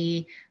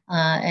property,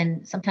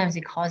 and sometimes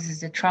it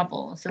causes the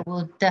trouble. So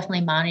we'll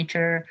definitely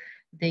monitor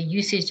the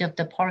usage of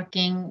the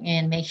parking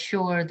and make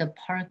sure the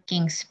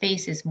parking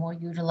space is more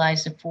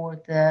utilized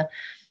for the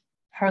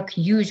park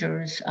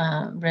users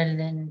rather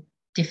than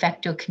de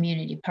facto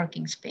community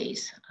parking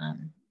space.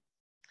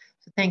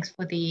 So thanks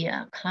for the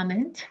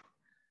comment.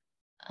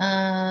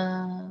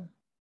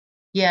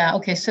 Yeah,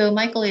 okay, so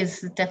Michael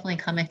is definitely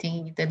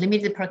commenting the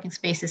limited parking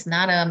space is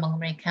not a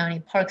Montgomery County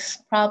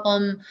Parks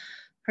problem.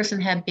 Person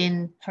have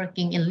been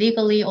parking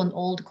illegally on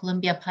Old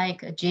Columbia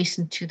Pike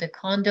adjacent to the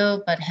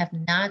condo, but have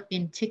not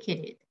been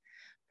ticketed.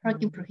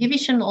 Parking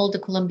prohibition on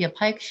Old Columbia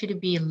Pike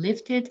should be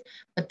lifted,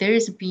 but there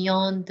is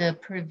beyond the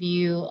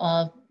purview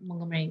of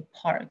Montgomery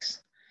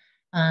Parks.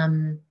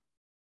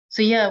 So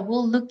yeah,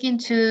 we'll look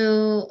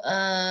into,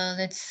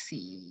 let's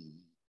see,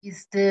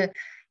 is the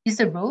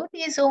road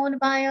is owned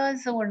by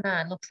us or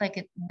not? Looks like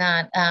it's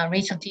not.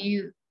 Rachel, do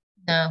you?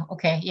 No.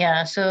 Okay.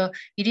 Yeah. So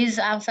it is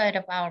outside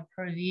of our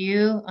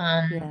purview.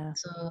 Yeah.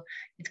 So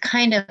it's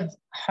kind of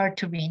hard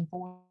to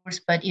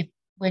reinforce. But if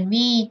when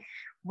we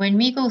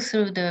go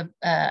through the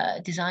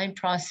design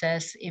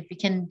process, if we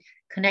can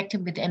connect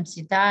it with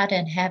MCDOT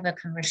and have a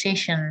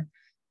conversation,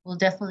 we'll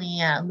definitely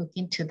look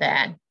into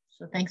that.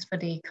 So thanks for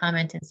the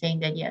comment and saying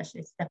that, yes,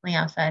 it's definitely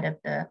outside of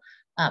the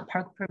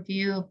park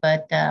purview,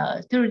 but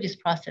through this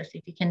process,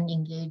 if you can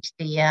engage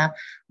the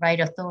right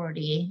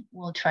authority,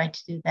 we'll try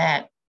to do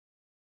that.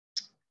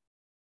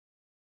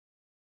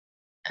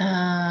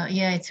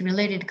 Yeah, it's a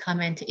related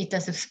comment. It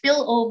does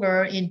spill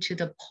over into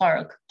the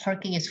park.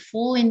 Parking is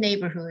full in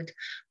neighborhood.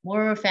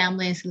 More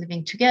families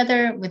living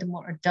together with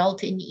more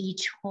adult in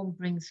each home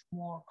brings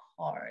more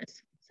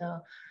cars.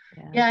 So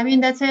yeah, I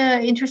mean, that's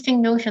an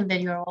interesting notion that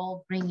you're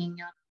all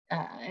bringing up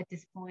at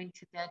this point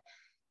that,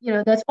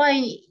 that's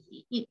why,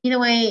 in a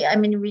way, I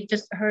mean, we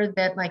just heard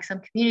that like some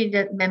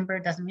community member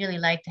doesn't really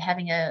like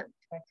having a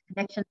direct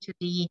connection to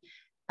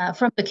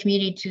from the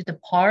community to the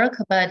park.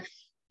 But,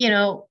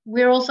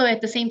 we're also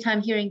at the same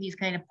time hearing these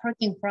kind of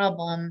parking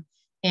problem.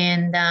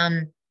 And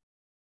I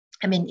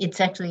mean, it's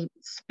actually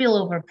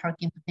spillover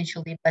parking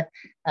potentially, but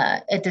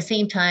at the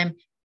same time,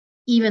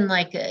 even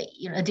like,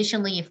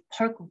 additionally, if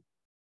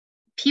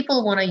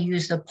people want to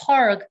use the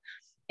park,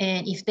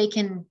 and if they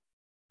can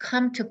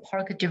come to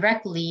park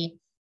directly,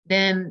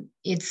 then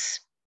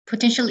it's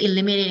potentially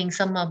eliminating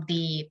some of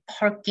the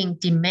parking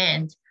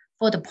demand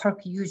for the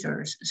park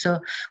users. So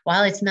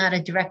while it's not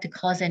a direct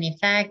cause and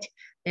effect,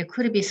 there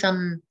could be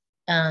some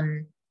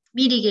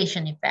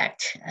mitigation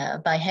effect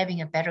by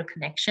having a better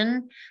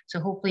connection. So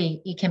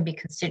hopefully it can be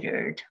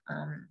considered.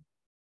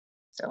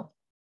 Okay.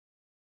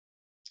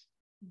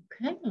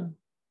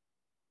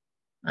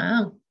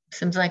 Wow.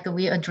 Seems like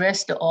we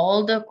addressed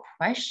all the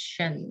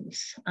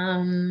questions.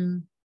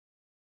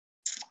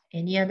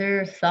 Any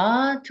other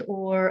thought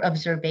or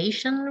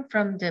observation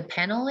from the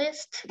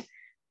panelists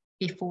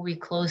before we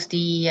close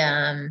the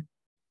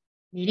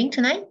meeting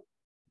tonight?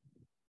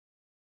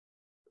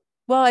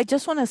 Well, I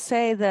just want to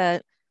say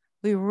that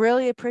we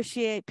really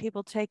appreciate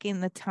people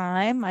taking the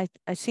time. I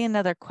see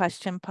another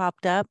question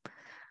popped up.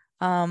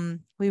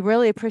 We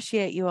really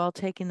appreciate you all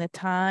taking the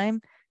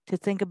time to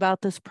think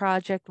about this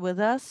project with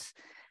us.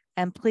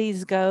 And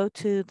please go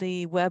to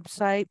the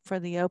website for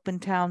the open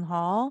town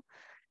hall.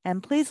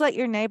 And please let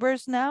your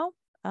neighbors know.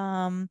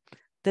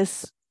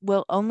 This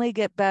will only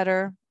get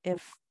better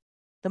if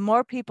the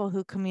more people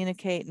who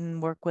communicate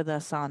and work with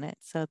us on it.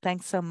 So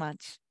thanks so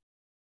much.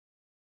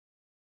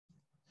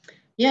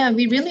 Yeah,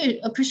 we really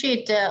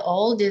appreciate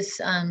all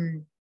this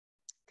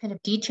kind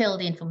of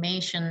detailed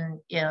information,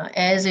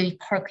 as a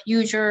park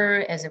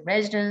user, as a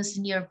resident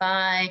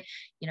nearby,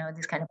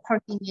 this kind of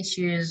parking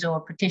issues or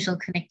potential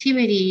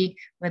connectivity,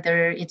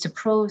 whether it's a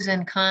pros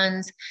and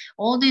cons,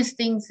 all these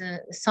things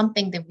is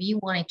something that we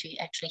wanted to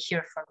actually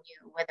hear from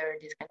you, whether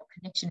this kind of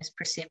connection is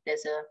perceived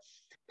as a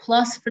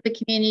plus for the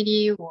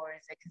community or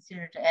is it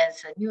considered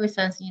as a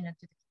nuisance, to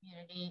the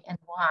community, and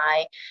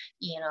why,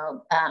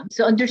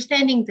 so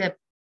understanding the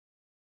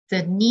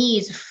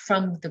needs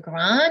from the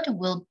grant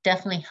will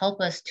definitely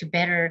help us to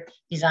better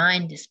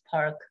design this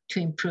park to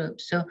improve.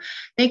 So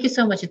thank you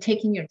so much for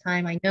taking your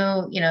time. I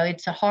know,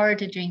 it's hard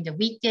during the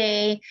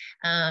weekday,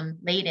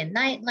 late at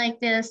night like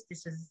this.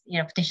 This is,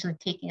 potentially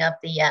taking up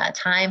the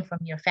time from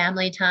your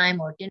family time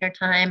or dinner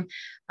time.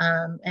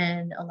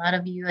 And a lot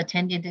of you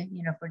attended,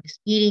 for this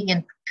meeting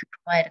and to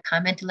provide a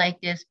comment like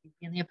this. We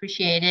really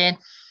appreciate it.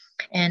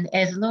 And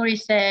as Lori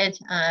said,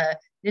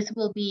 this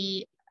will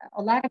be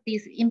a lot of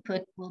these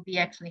input will be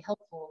actually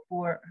helpful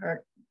for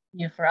her,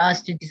 for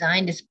us to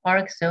design this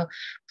park. So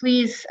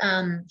please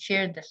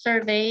share the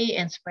survey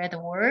and spread the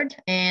word.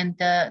 And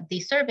the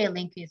survey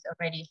link is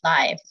already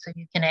live, so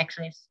you can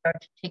actually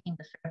start taking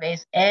the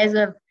surveys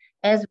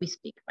as we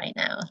speak right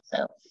now.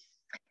 So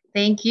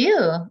thank you,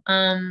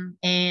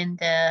 and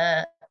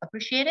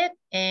appreciate it.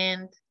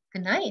 And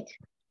good night.